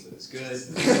pizza is good.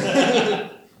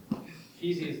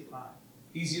 Easy as pie.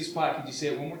 Easy as pie. Could you say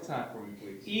it one more time for me,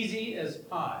 please? Easy as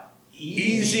pie.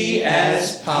 Easy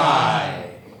as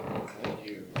pie. Thank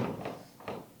you.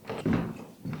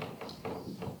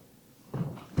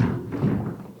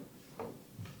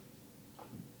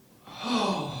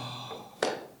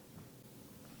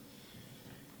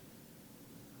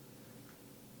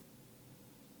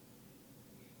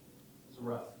 It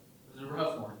was a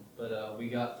rough one, but we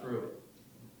got through it.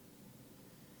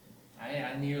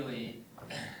 I nearly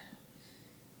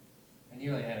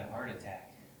had a heart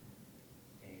attack,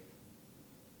 Dave.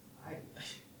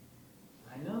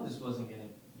 I know this wasn't going to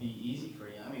be easy for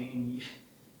you. I mean,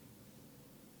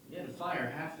 you had to fire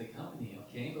half the company,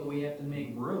 okay? But we have to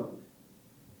make room.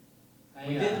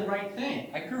 We did the right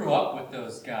thing. I grew up with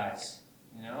those guys,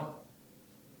 you know?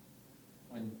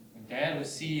 When Dad was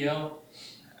CEO,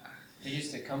 they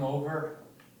used to come over,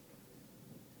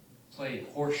 play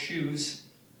horseshoes.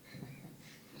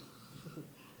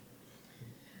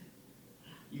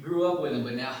 You grew up with them,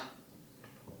 but now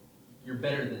you're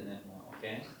better than them now,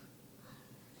 okay?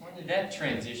 When did that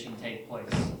transition take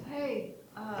place? Hey,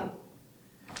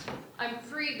 I'm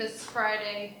free this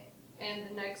Friday and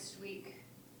the next week.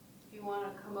 If you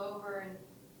want to come over and,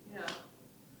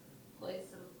 play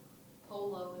some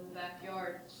polo in the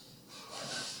backyard.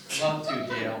 Love to,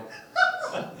 Dale.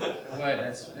 Boy,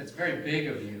 that's very big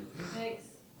of you. Thanks.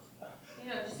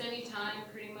 Just any time,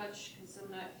 pretty much, because I'm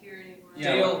not here anymore.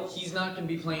 Dale, he's not going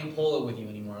to be playing polo with you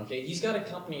anymore, okay? He's got a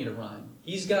company to run.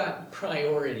 He's got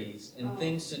priorities and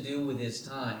things to do with his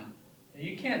time.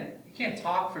 You can't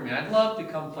talk for me. I'd love to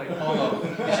come play polo.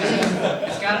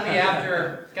 It's got to be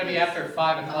after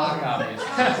 5 o'clock, obviously.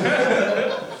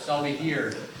 So I'll be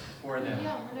here for them.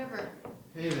 Yeah, whatever.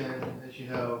 Hey man, as you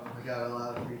know, I got a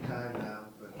lot of free time now,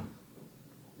 but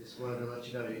just wanted to let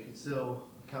you know you can still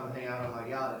come and hang out on my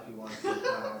yacht if you want to.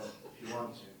 If you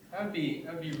want to. That'd be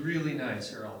really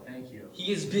nice, Earl. Thank you.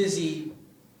 He is busy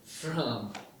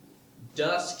from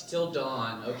dusk till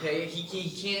dawn, okay? He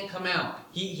can't come out.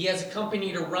 He has a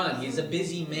company to run. He's a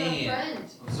busy man.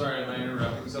 I'm sorry, am I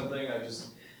interrupting something? I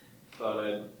just thought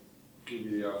I'd give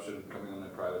you the option of coming on my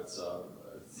private sub.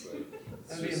 It's like,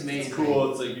 That'd be amazing. It's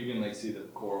cool. It's like you can like see the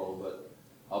coral, but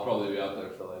I'll probably be out there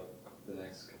for like the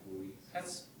next couple of weeks.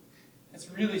 That's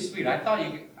really sweet. I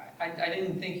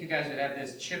didn't think you guys would have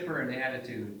this chipper an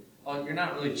attitude. Oh, you're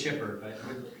not really chipper, but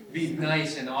would be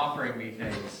nice in offering me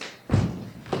things.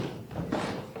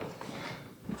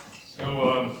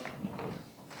 So,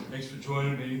 thanks for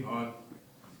joining me on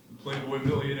the Playboy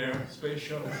Millionaire Space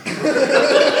Shuttle.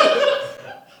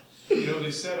 You know,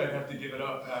 they said I'd have to give it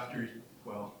up after,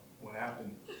 well, what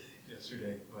happened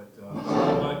yesterday, but I'm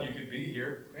glad you could be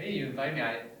here. Hey, you invite me.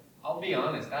 I'll be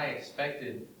honest, I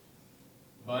expected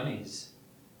bunnies.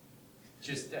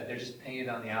 They're just painted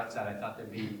on the outside. I thought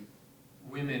there'd be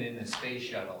women in the space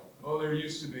shuttle. Oh, there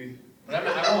used to be. But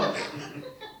I won't.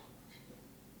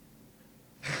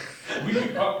 We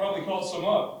could probably call some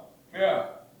up. Yeah.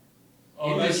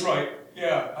 Oh, that's right.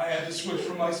 Yeah, I had to switch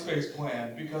from my space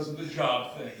plan because of the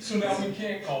job thing. So now we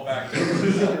can't call back.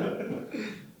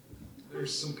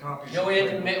 There's some copies. No, we had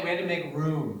to make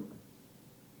room.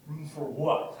 Room for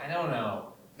what? I don't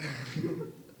know.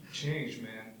 Change,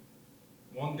 man.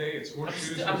 One day it's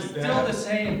horseshoes I'm with your still dad. the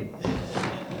same.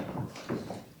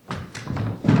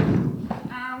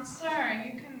 Sir,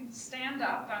 you can stand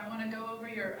up. I want to go over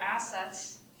your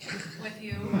assets with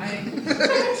you.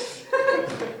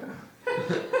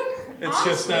 It's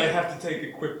just that I have to take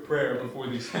a quick prayer before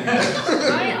these things.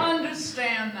 I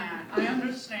understand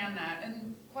that.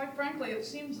 And quite frankly, it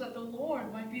seems that the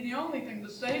Lord might be the only thing to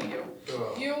save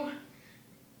you.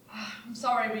 I'm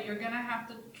sorry, but you're going to have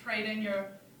to trade in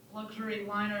your luxury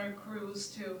liner cruise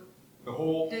to the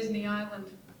whole Disney Island.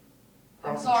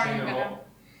 I'm Profit sorry, channel.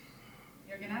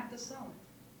 you're gonna have to sell it.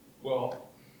 Well,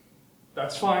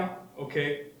 that's fine,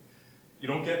 okay? You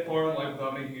don't get far in life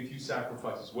without making a few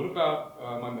sacrifices. What about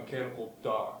my mechanical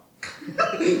dog?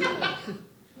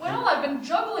 Well, I've been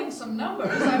juggling some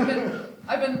numbers.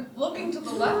 I've been looking to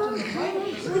the left and the right of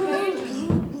this page,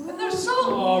 and they're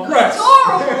so Rex.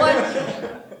 adorable.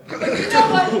 But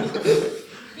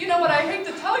you know what? I hate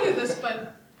to tell you this,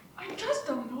 but I just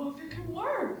don't know if it can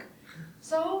work.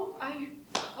 So I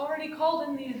already called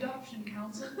in the adoption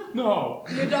council. No.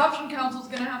 The adoption council's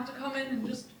gonna have to come in and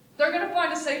they're gonna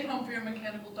find a safe home for your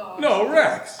mechanical dog. No,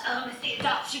 Rex. It's the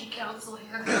adoption council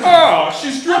here. Oh,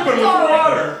 she's dripping with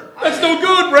water. That's no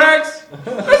good, Rex.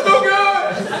 That's no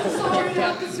good. I'm sorry to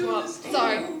have to do this to you.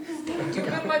 You've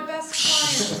been my best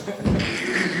client.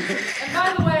 And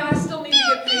by the way, I still need to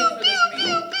get paid for this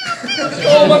meeting.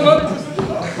 Oh, my mother.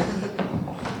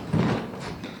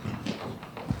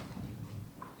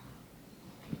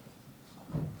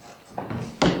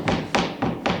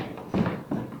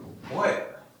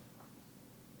 What?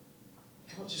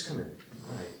 Just come in.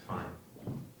 All right, fine.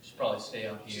 You should probably stay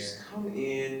up here. Just come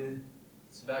in.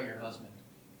 It's about your husband.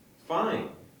 Fine.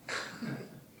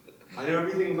 I know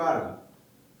everything about him.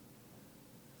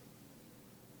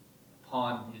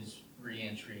 Upon his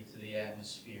re-entry to the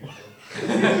atmosphere,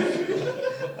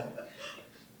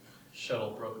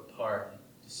 shuttle broke apart and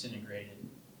disintegrated.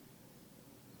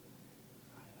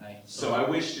 So I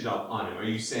wished it on him. Are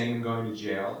you saying I'm going to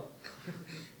jail?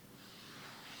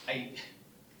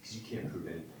 Because you can't prove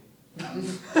anything.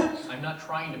 I'm not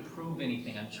trying to prove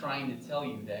anything. I'm trying to tell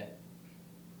you that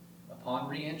upon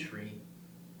re-entry,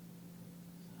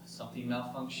 something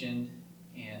malfunctioned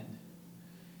and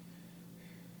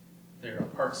there are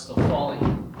parts still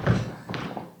falling.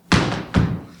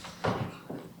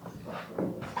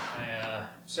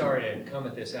 Sorry to come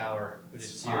at this hour, but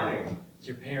it's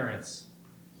your parents.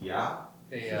 Yeah?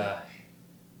 They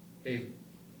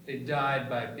died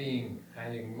by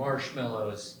having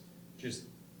marshmallows just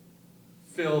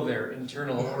fill their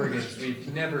internal organs.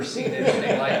 We've never seen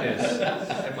anything like this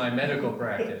at my medical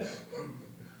practice.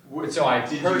 So I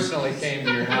personally came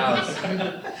to your house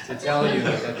to tell you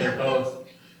that they're both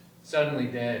suddenly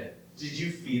dead. Did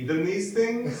you feed them these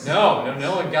things? No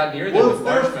one got near them Well, with it's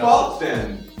their marshmallows. fault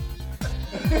then.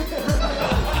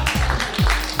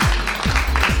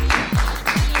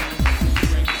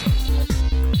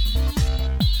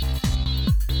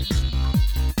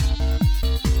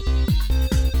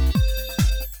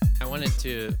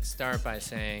 start by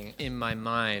saying, in my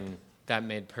mind, that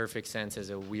made perfect sense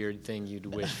as a weird thing you'd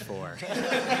wish for.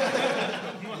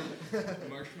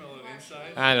 Marshmallow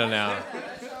inside? I don't know.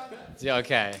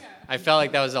 Okay. I felt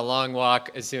like that was a long walk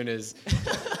as soon as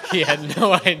he had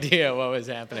no idea what was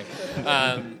happening.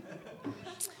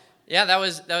 Yeah, that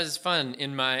was fun.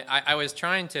 I was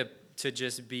trying to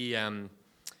just be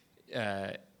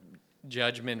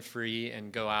judgment free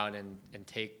and go out and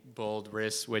take bold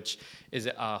risks, which is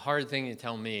a hard thing to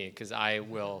tell me because I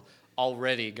will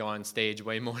already go on stage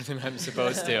way more than I'm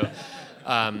supposed to.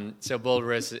 So bold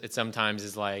risks, it sometimes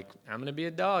is like, I'm going to be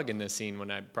a dog in this scene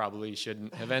when I probably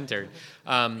shouldn't have entered.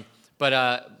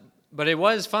 But it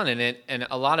was fun, and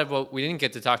a lot of what we didn't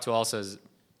get to talk to also is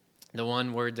the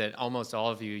one word that almost all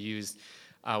of you used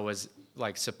was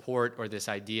like support, or this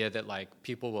idea that like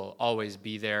people will always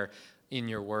be there in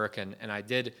your work, and I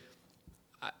did,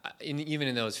 even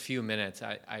in those few minutes,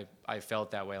 I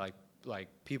felt that way, like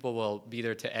people will be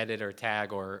there to edit or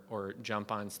tag or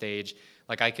jump on stage.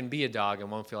 Like I can be a dog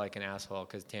and won't feel like an asshole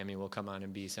because Tammy will come on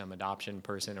and be some adoption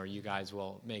person, or you guys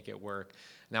will make it work.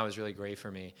 And that was really great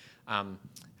for me.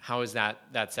 How is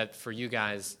that set for you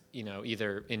guys,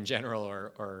 either in general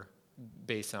or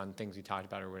based on things we talked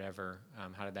about or whatever?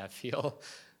 How did that feel?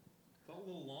 Felt a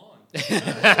little long.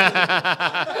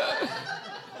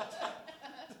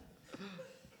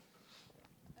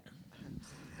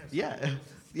 Yeah.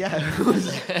 It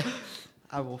was,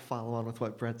 I will follow on with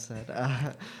what Brett said.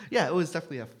 It was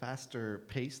definitely a faster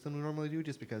pace than we normally do,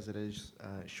 just because it is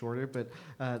shorter. But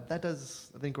that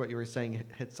does, I think, what you were saying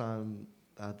hits on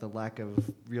the lack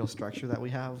of real structure that we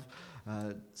have.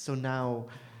 So now,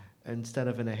 instead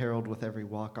of in a herald with every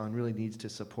walk-on really needs to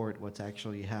support what's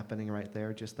actually happening right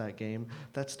there, just that game.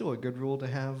 That's still a good rule to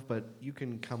have, but you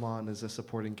can come on as a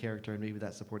supporting character, and maybe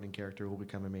that supporting character will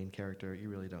become a main character. You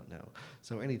really don't know.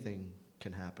 So anything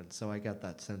can happen. So I got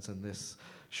that sense in this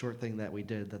short thing that we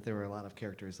did that there were a lot of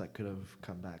characters that could have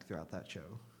come back throughout that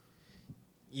show.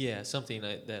 Yeah, something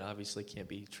that obviously can't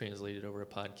be translated over a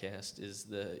podcast is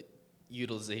the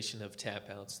utilization of tap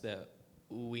outs that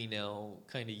we now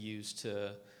kind of use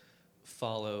to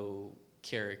follow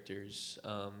characters.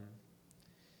 I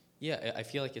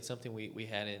feel like it's something we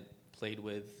hadn't played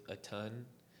with a ton.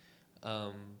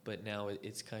 But now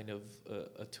it's kind of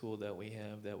a tool that we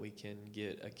have that we can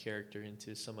get a character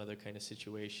into some other kind of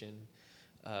situation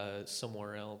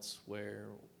somewhere else,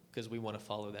 because we want to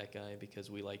follow that guy because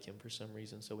we like him for some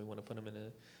reason, so we want to put him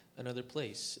in another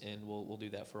place, and we'll do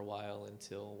that for a while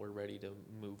until we're ready to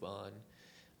move on.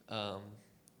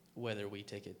 Whether we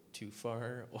take it too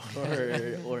far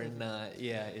or not,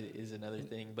 it is another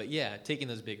thing. But taking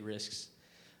those big risks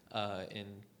and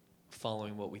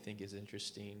following what we think is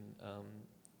interesting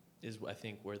is, I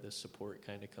think, where the support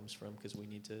kind of comes from, because we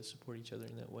need to support each other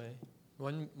in that way.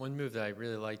 One move that I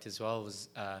really liked as well was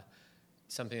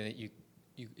something that you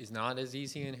is not as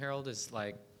easy in Herald, is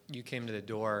like you came to the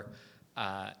door.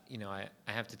 I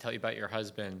have to tell you about your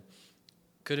husband.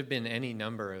 Could have been any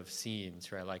number of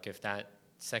scenes, right? Like if that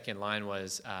second line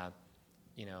was,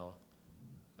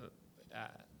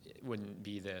 it wouldn't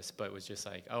be this, but it was just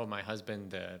like, oh, my husband,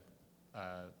 the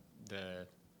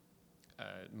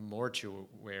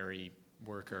mortuary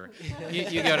worker. You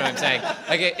get what I'm saying?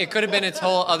 Like it could have been its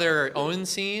whole other own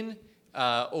scene,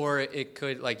 or it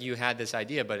could, like, you had this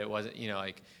idea, but it wasn't.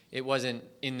 It wasn't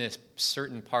in this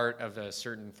certain part of a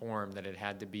certain form that it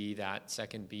had to be that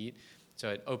second beat. So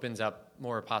it opens up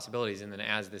more possibilities, and then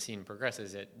as the scene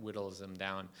progresses, it whittles them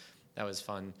down. That was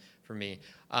fun for me.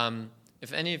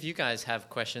 If any of you guys have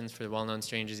questions for the Well-Known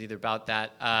Strangers, either about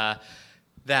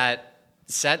that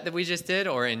set that we just did,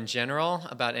 or in general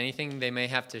about anything, they may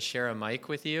have to share a mic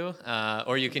with you,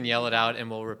 or you can yell it out and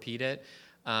we'll repeat it.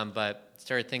 But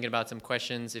start thinking about some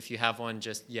questions. If you have one,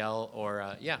 just yell,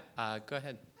 or go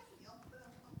ahead.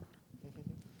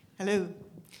 Hello.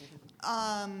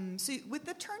 So with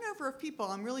the turnover of people,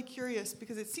 I'm really curious,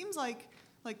 because it seems like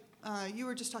you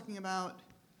were just talking about,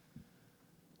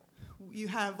 you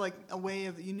have like a way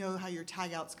of, how your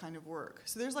tag outs kind of work.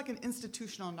 So there's like an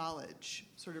institutional knowledge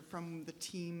sort of from the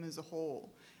team as a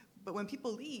whole. But when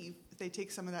people leave, they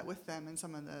take some of that with them, and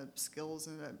some of the skills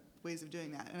and the ways of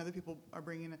doing that. And other people are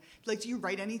bringing it. Like, do you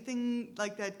write anything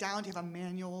like that down? Do you have a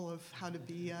manual of how to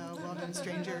be a well-known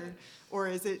stranger?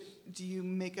 Or do you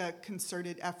make a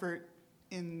concerted effort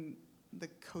in the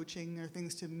coaching or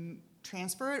things to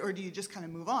transfer it? Or do you just kind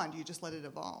of move on? Do you just let it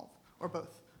evolve? Or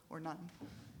both? Or none?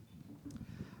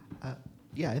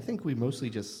 I think we mostly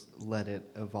just let it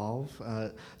evolve.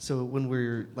 So when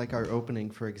we're, like our opening,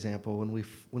 for example,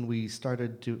 when we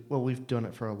started we've done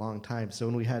it for a long time. So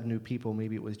when we had new people,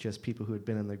 maybe it was just people who had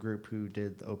been in the group who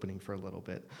did the opening for a little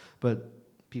bit. But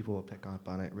people will pick up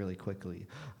on it really quickly.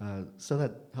 So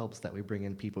that helps that we bring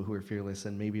in people who are fearless,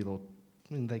 and maybe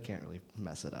they can't really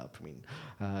mess it up. I mean,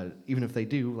 even if they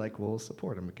do, like, we'll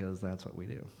support them because that's what we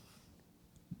do.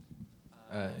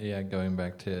 Going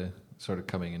back to sort of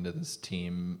coming into this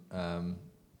team,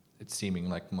 it's seeming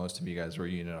like most of you guys were a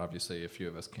unit. Obviously, a few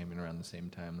of us came in around the same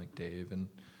time, like Dave and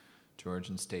George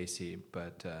and Stacy,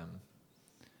 but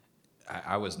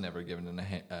I was never given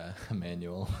a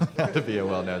manual how to be a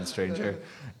well-known stranger.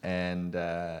 And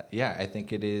I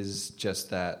think it is just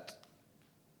that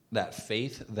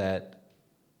faith that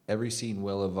every scene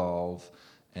will evolve,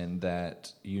 and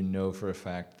that you know for a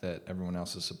fact that everyone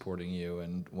else is supporting you,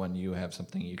 and when you have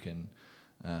something you can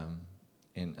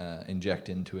inject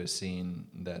into a scene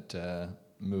that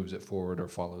moves it forward or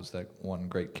follows that one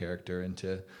great character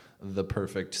into the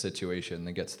perfect situation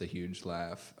that gets the huge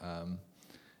laugh.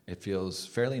 It feels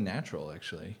fairly natural,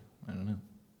 actually. I don't know.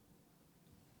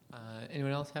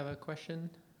 Anyone else have a question?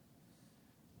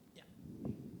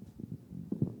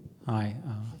 Hi.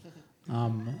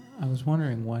 I was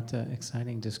wondering what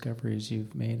exciting discoveries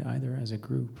you've made either as a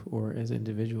group or as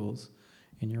individuals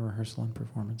in your rehearsal and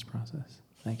performance process.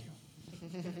 Thank you.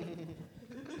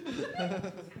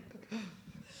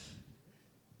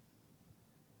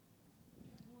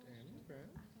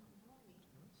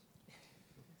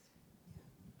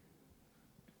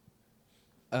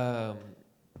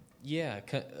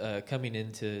 Coming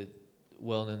into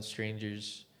Well-Known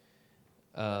Strangers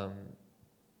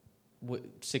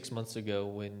 6 months ago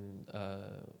when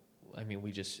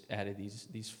we just added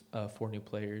these 4 new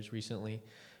players recently,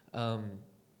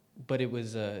 but it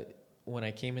was when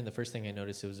I came in, the first thing I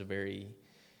noticed, it was a very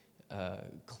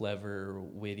clever,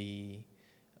 witty,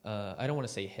 I don't want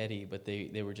to say heady, but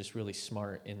they were just really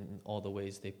smart in all the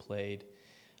ways they played,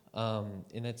 and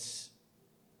that's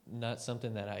not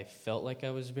something that I felt like I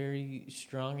was very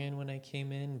strong in when I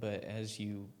came in, but as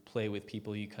you play with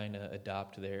people, you kind of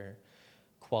adopt their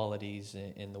qualities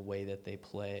in the way that they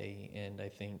play, and I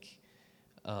think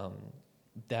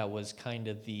that was kind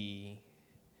of the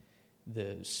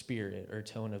spirit or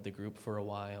tone of the group for a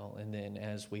while. And then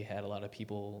as we had a lot of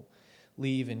people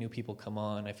leave and new people come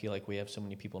on, I feel like we have so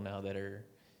many people now that are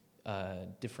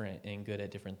different and good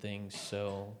at different things,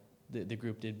 so the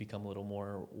group did become a little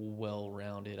more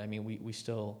well-rounded. I mean, we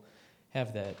still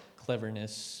have that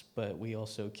cleverness, but we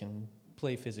also can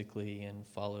play physically and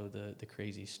follow the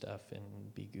crazy stuff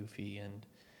and be goofy and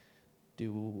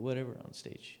do whatever on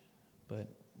stage. But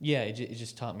yeah, it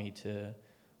just taught me to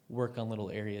work on little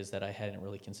areas that I hadn't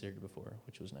really considered before,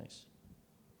 which was nice.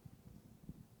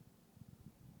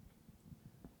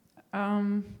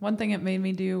 One thing it made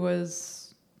me do was,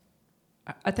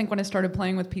 I think when I started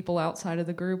playing with people outside of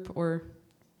the group, or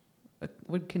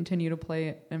would continue to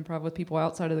play improv with people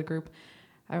outside of the group,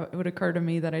 it would occur to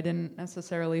me that I didn't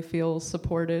necessarily feel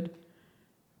supported,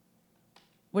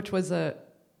 which was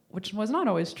not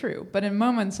always true, but in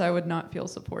moments I would not feel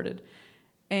supported.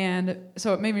 And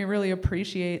so it made me really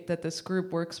appreciate that this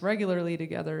group works regularly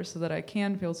together so that I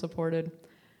can feel supported.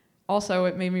 Also,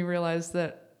 it made me realize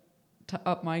that to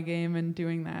up my game and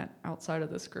doing that outside of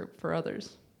this group for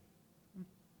others.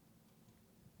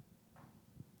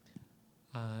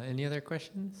 Any other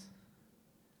questions?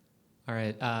 All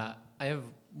right. I have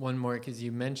one more, because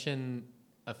you mentioned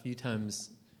a few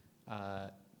times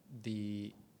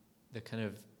the kind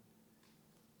of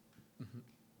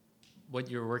what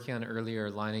you were working on earlier,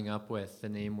 lining up with the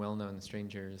name Well-Known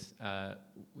Strangers.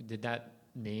 Did that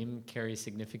name carry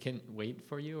significant weight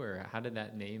for you, or how did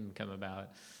that name come about?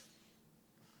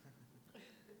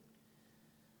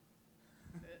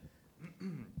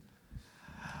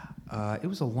 It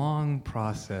was a long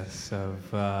process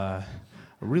of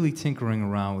really tinkering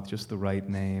around with just the right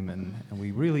name, and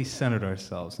we really centered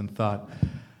ourselves and thought,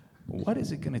 what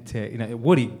is it going to take?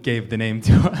 Woody gave the name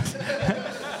to us.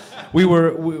 we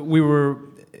were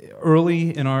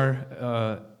early in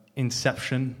our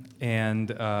inception, and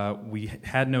we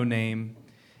had no name,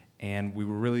 and we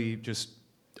were really just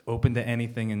open to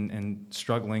anything and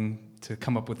struggling to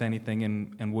come up with anything,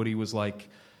 and Woody was like,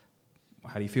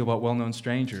 how do you feel about Well-Known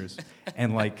Strangers?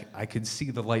 And I could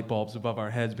see the light bulbs above our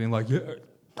heads being like, yeah,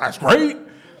 that's great.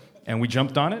 And we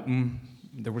jumped on it, and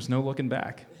there was no looking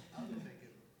back.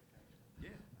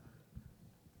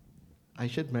 I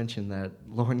should mention that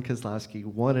Lauren Kozlowski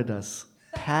wanted us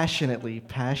passionately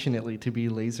to be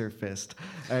Laser Fist,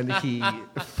 and he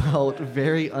felt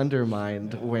very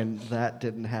undermined when that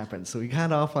didn't happen. So we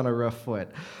got off on a rough foot.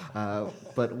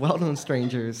 But Well-Known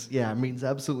Strangers, means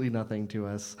absolutely nothing to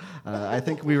us. I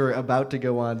think we were about to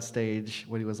go on stage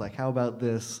when he was like, how about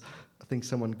this? I think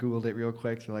someone Googled it real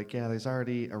quick. They're like, yeah, there's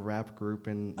already a rap group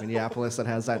in Minneapolis that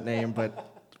has that name,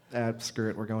 but screw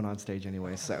it, we're going on stage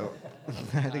anyway. So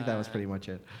I think that was pretty much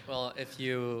it. Well, if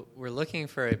you were looking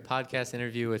for a podcast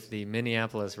interview with the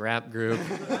Minneapolis rap group,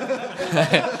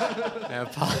 I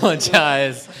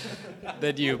apologize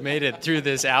that you made it through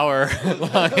this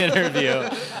hour-long interview.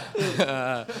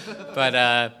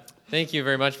 But thank you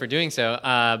very much for doing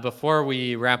so. Before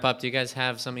we wrap up, do you guys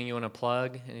have something you want to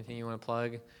plug? Anything you want to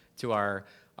plug to our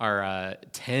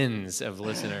tens of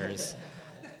listeners?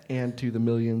 And to the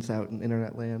millions out in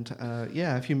internet land.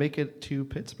 If you make it to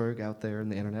Pittsburgh out there in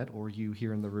the internet, or you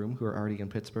here in the room who are already in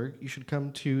Pittsburgh, you should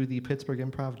come to the Pittsburgh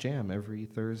Improv Jam every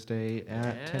Thursday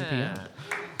at 10 p.m.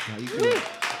 You can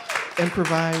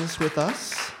improvise with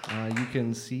us. You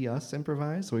can see us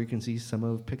improvise, or you can see some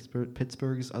of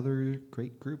Pittsburgh's other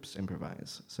great groups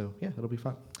improvise. So, it'll be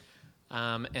fun.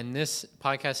 And this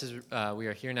podcast is, we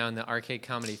are here now in the Arcade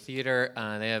Comedy Theater.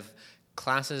 They have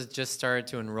classes just started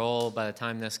to enroll by the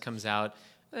time this comes out.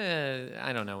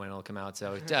 I don't know when it'll come out,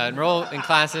 so enroll in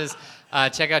classes.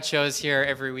 Check out shows here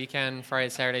every weekend, Friday,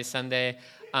 Saturday, Sunday.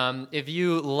 If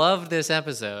you loved this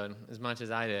episode as much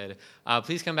as I did,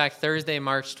 please come back Thursday,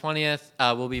 March 20th.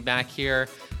 We'll be back here,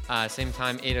 same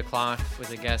time, 8 o'clock,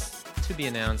 with a guest to be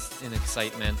announced in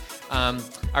excitement.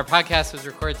 Our podcast was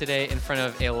recorded today in front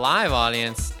of a live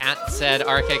audience at said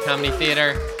Arcade Comedy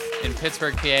Theater in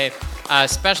Pittsburgh, PA.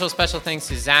 Special thanks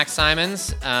to Zach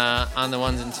Simons on the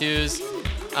ones and twos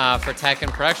for tech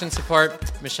and production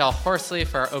support, Michelle Horsley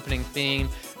for our opening theme,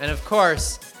 and of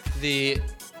course, the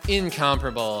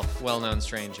incomparable Well-Known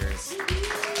Strangers.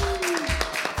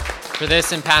 For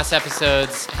this and past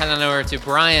episodes, head on over to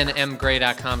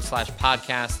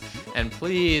brianmgray.com/podcast, and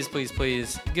please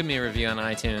give me a review on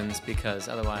iTunes, because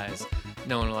otherwise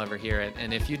no one will ever hear it.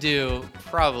 And if you do,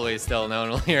 probably still no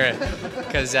one will hear it,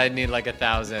 because I'd need like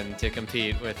 1,000 to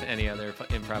compete with any other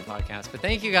improv podcast. But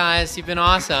thank you guys. You've been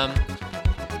awesome.